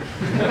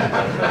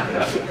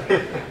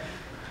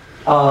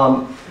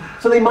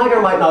 So they might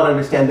or might not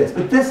understand this,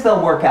 but this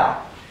they'll work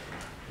out.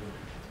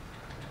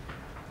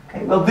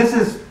 Okay, well, this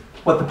is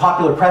what the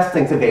popular press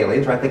thinks of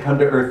aliens, right? They come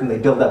to Earth and they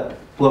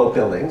blow up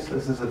buildings.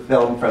 This is a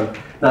film from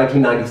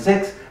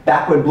 1996,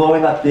 back when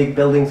blowing up big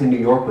buildings in New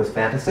York was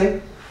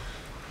fantasy.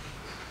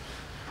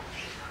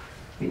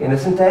 the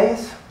innocent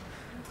days.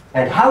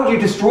 And how do you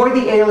destroy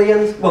the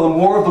aliens? Well, in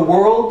War of the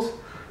Worlds,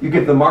 you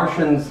give the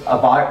Martians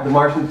the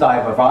Martians die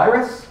of a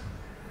virus.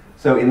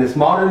 So in this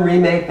modern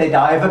remake, they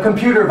die of a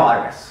computer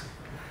virus.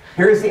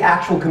 Here's the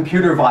actual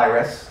computer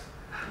virus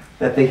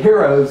that the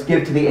heroes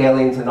give to the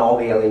aliens, and all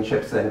the alien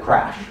ships then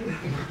crash.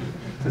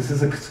 This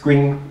is a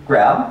screen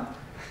grab.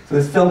 So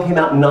this film came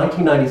out in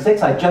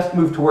 1996. I just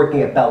moved to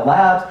working at Bell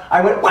Labs.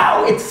 I went,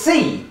 wow, it's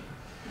C!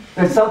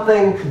 There's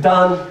something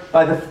done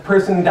by the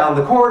person down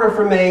the corridor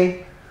from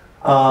me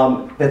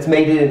that's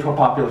made it into a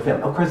popular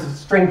film. Of course, it's a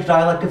strange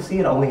dialect of C.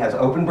 It only has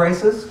open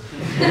braces.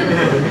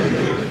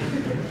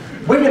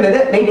 Wait a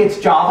minute, maybe it's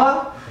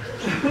Java?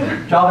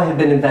 Java had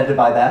been invented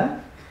by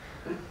then.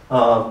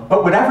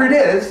 But whatever it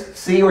is,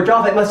 C or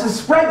Java, it must have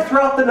spread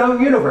throughout the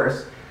known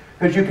universe,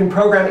 because you can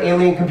program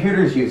alien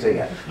computers using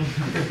it.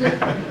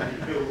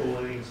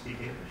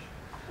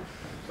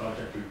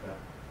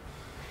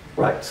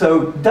 Right,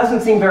 so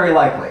doesn't seem very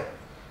likely.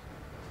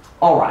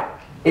 All right,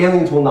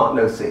 aliens will not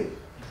know C.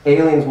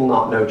 Aliens will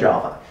not know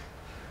Java.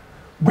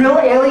 Will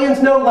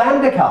aliens know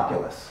lambda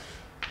calculus?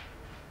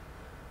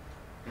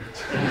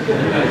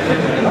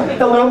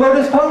 They'll know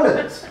modus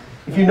ponens.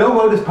 If you know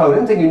modus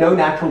ponens and you know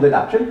natural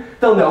deduction,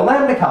 they'll know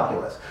lambda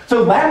calculus.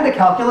 So lambda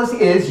calculus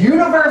is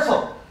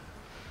universal.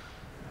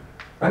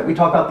 Right? We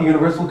talk about the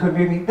universal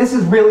community. This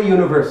is really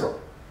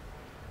universal.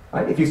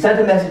 Right? If you sent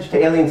a message to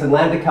aliens in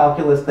lambda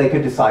calculus, they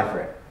could decipher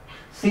it.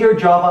 C or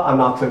Java, I'm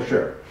not so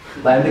sure.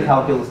 Lambda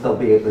calculus, they'll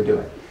be able to do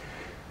it.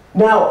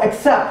 Now,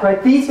 except,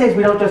 right, these days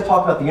we don't just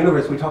talk about the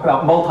universe, we talk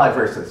about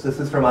multiverses. This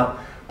is from a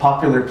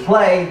popular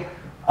play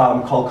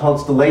called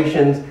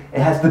Constellations. It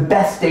has the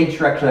best stage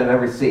direction I've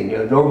ever seen. You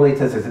know, normally it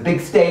says there's a big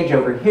stage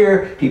over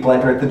here, people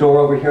enter at the door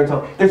over here, and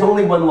so on. There's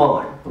only one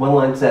line. The one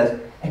line says,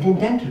 an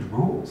indented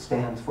rule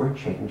stands for a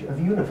change of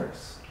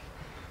universe.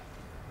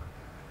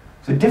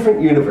 So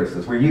different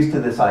universes, we're used to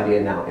this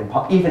idea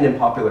now, even in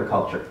popular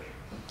culture.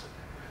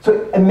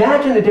 So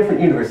imagine a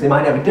different universe. They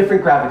might have a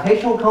different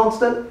gravitational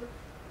constant,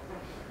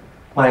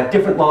 might have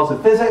different laws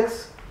of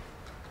physics.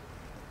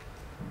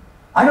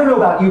 I don't know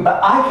about you, but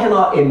I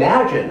cannot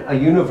imagine a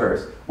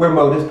universe where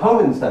modus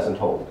ponens doesn't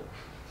hold,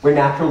 where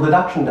natural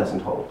deduction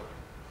doesn't hold.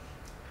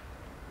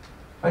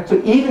 Right?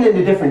 So even in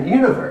a different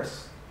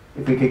universe,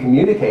 if we could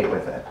communicate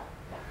with it,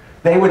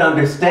 they would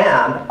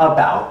understand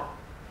about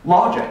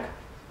logic.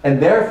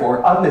 And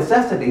therefore, of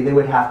necessity, they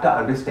would have to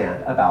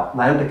understand about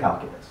lambda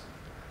calculus.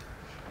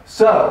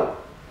 So,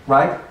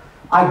 right,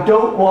 I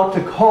don't want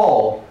to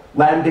call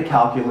lambda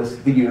calculus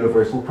the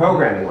universal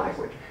programming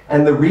language.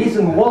 And the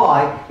reason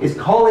why is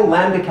calling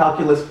lambda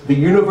calculus the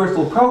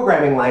universal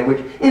programming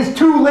language is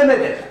too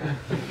limited.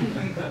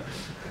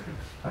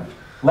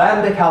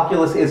 Lambda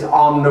calculus is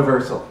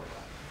omniversal.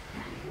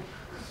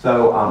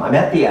 So I'm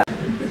at the end.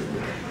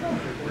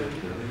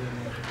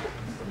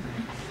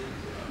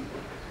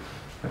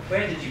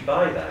 Where did you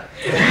buy that?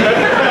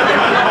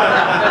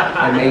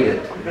 I made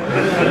it.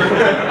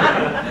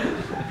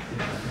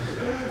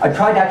 I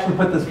tried to actually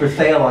put this for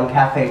sale on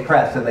Cafe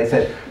Press, and they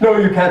said, no,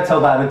 you can't sell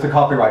that, it's a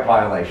copyright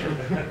violation.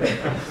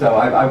 So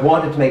I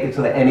wanted to make it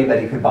so that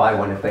anybody could buy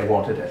one if they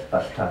wanted it,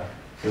 but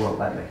they won't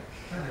let me.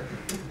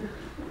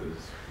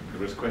 There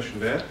was a question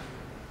there.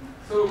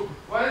 So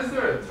why is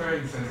there a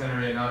Turing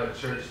centenary and not a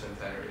church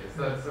centenary? Is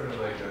that sort of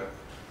like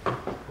a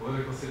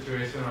political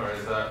situation, or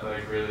is that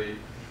like really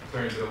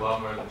Turing did a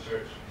lot more than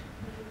church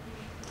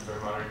for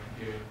modern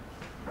computing?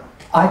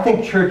 I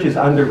think church is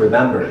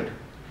under-remembered,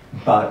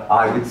 but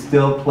I would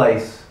still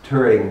place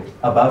Turing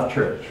above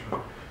church.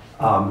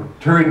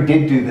 Turing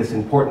did do this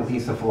important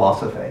piece of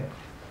philosophy.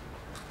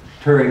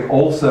 Turing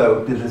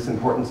also did this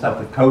important stuff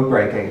with code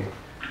breaking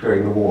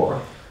during the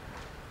war.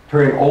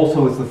 Turing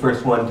also was the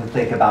first one to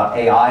think about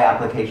AI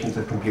applications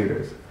of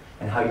computers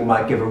and how you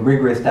might give a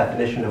rigorous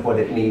definition of what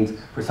it means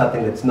for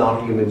something that's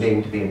not a human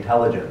being to be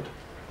intelligent.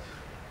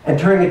 And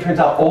Turing, it turns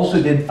out,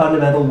 also did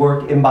fundamental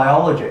work in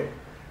biology.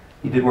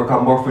 He did work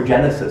on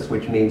morphogenesis,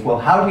 which means, well,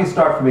 how do you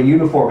start from a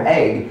uniform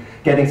egg,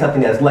 getting something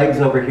that has legs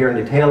over here and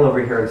a tail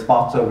over here and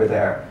spots over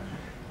there?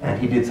 And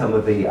he did some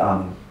of the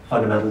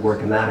fundamental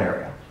work in that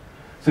area.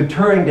 So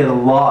Turing did a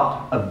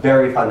lot of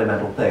very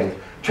fundamental things.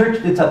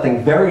 Church did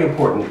something very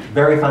important,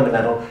 very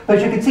fundamental. But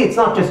as you can see, it's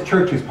not just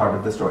Church who's part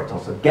of the story. It's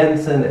also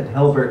Gensen and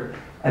Hilbert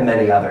and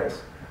many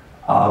others.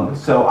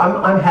 So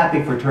I'm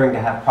happy for Turing to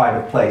have pride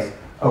of place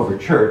over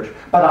Church.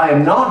 But I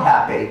am not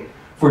happy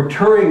for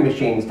Turing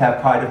machines to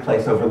have pride of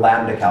place over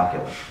lambda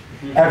calculus.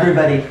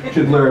 Everybody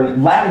should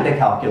learn lambda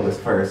calculus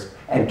first,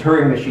 and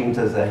Turing machines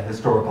as a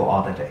historical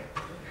oddity.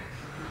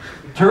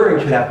 Turing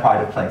should have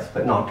pride of place,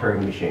 but not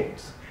Turing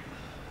machines.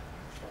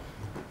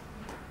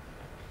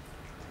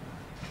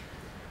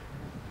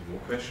 More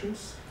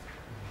questions?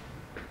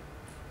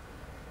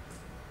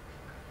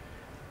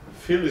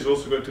 Phil is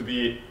also going to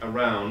be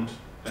around,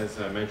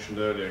 as I mentioned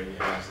earlier. He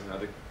has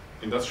another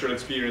industrial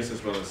experience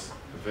as well as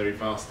a very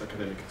vast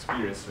academic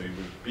experience, so he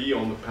will be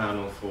on the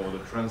panel for the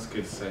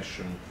transcript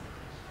session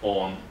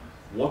on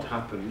what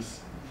happens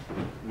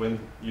when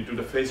you do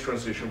the phase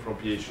transition from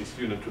PhD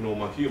student to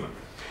normal human.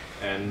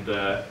 And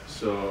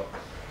so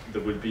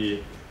there will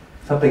be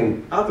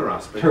Something other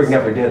aspects. Turing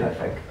never did, I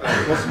think.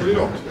 Possibly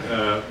not.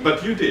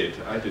 But you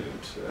did. I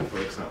didn't, for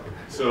example.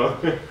 So,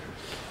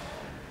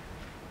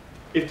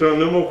 if there are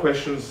no more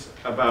questions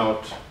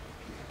about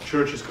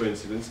church's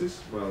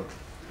coincidences, well,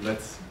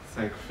 let's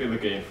thank Phil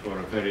again for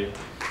a very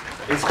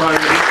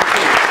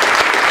inspiring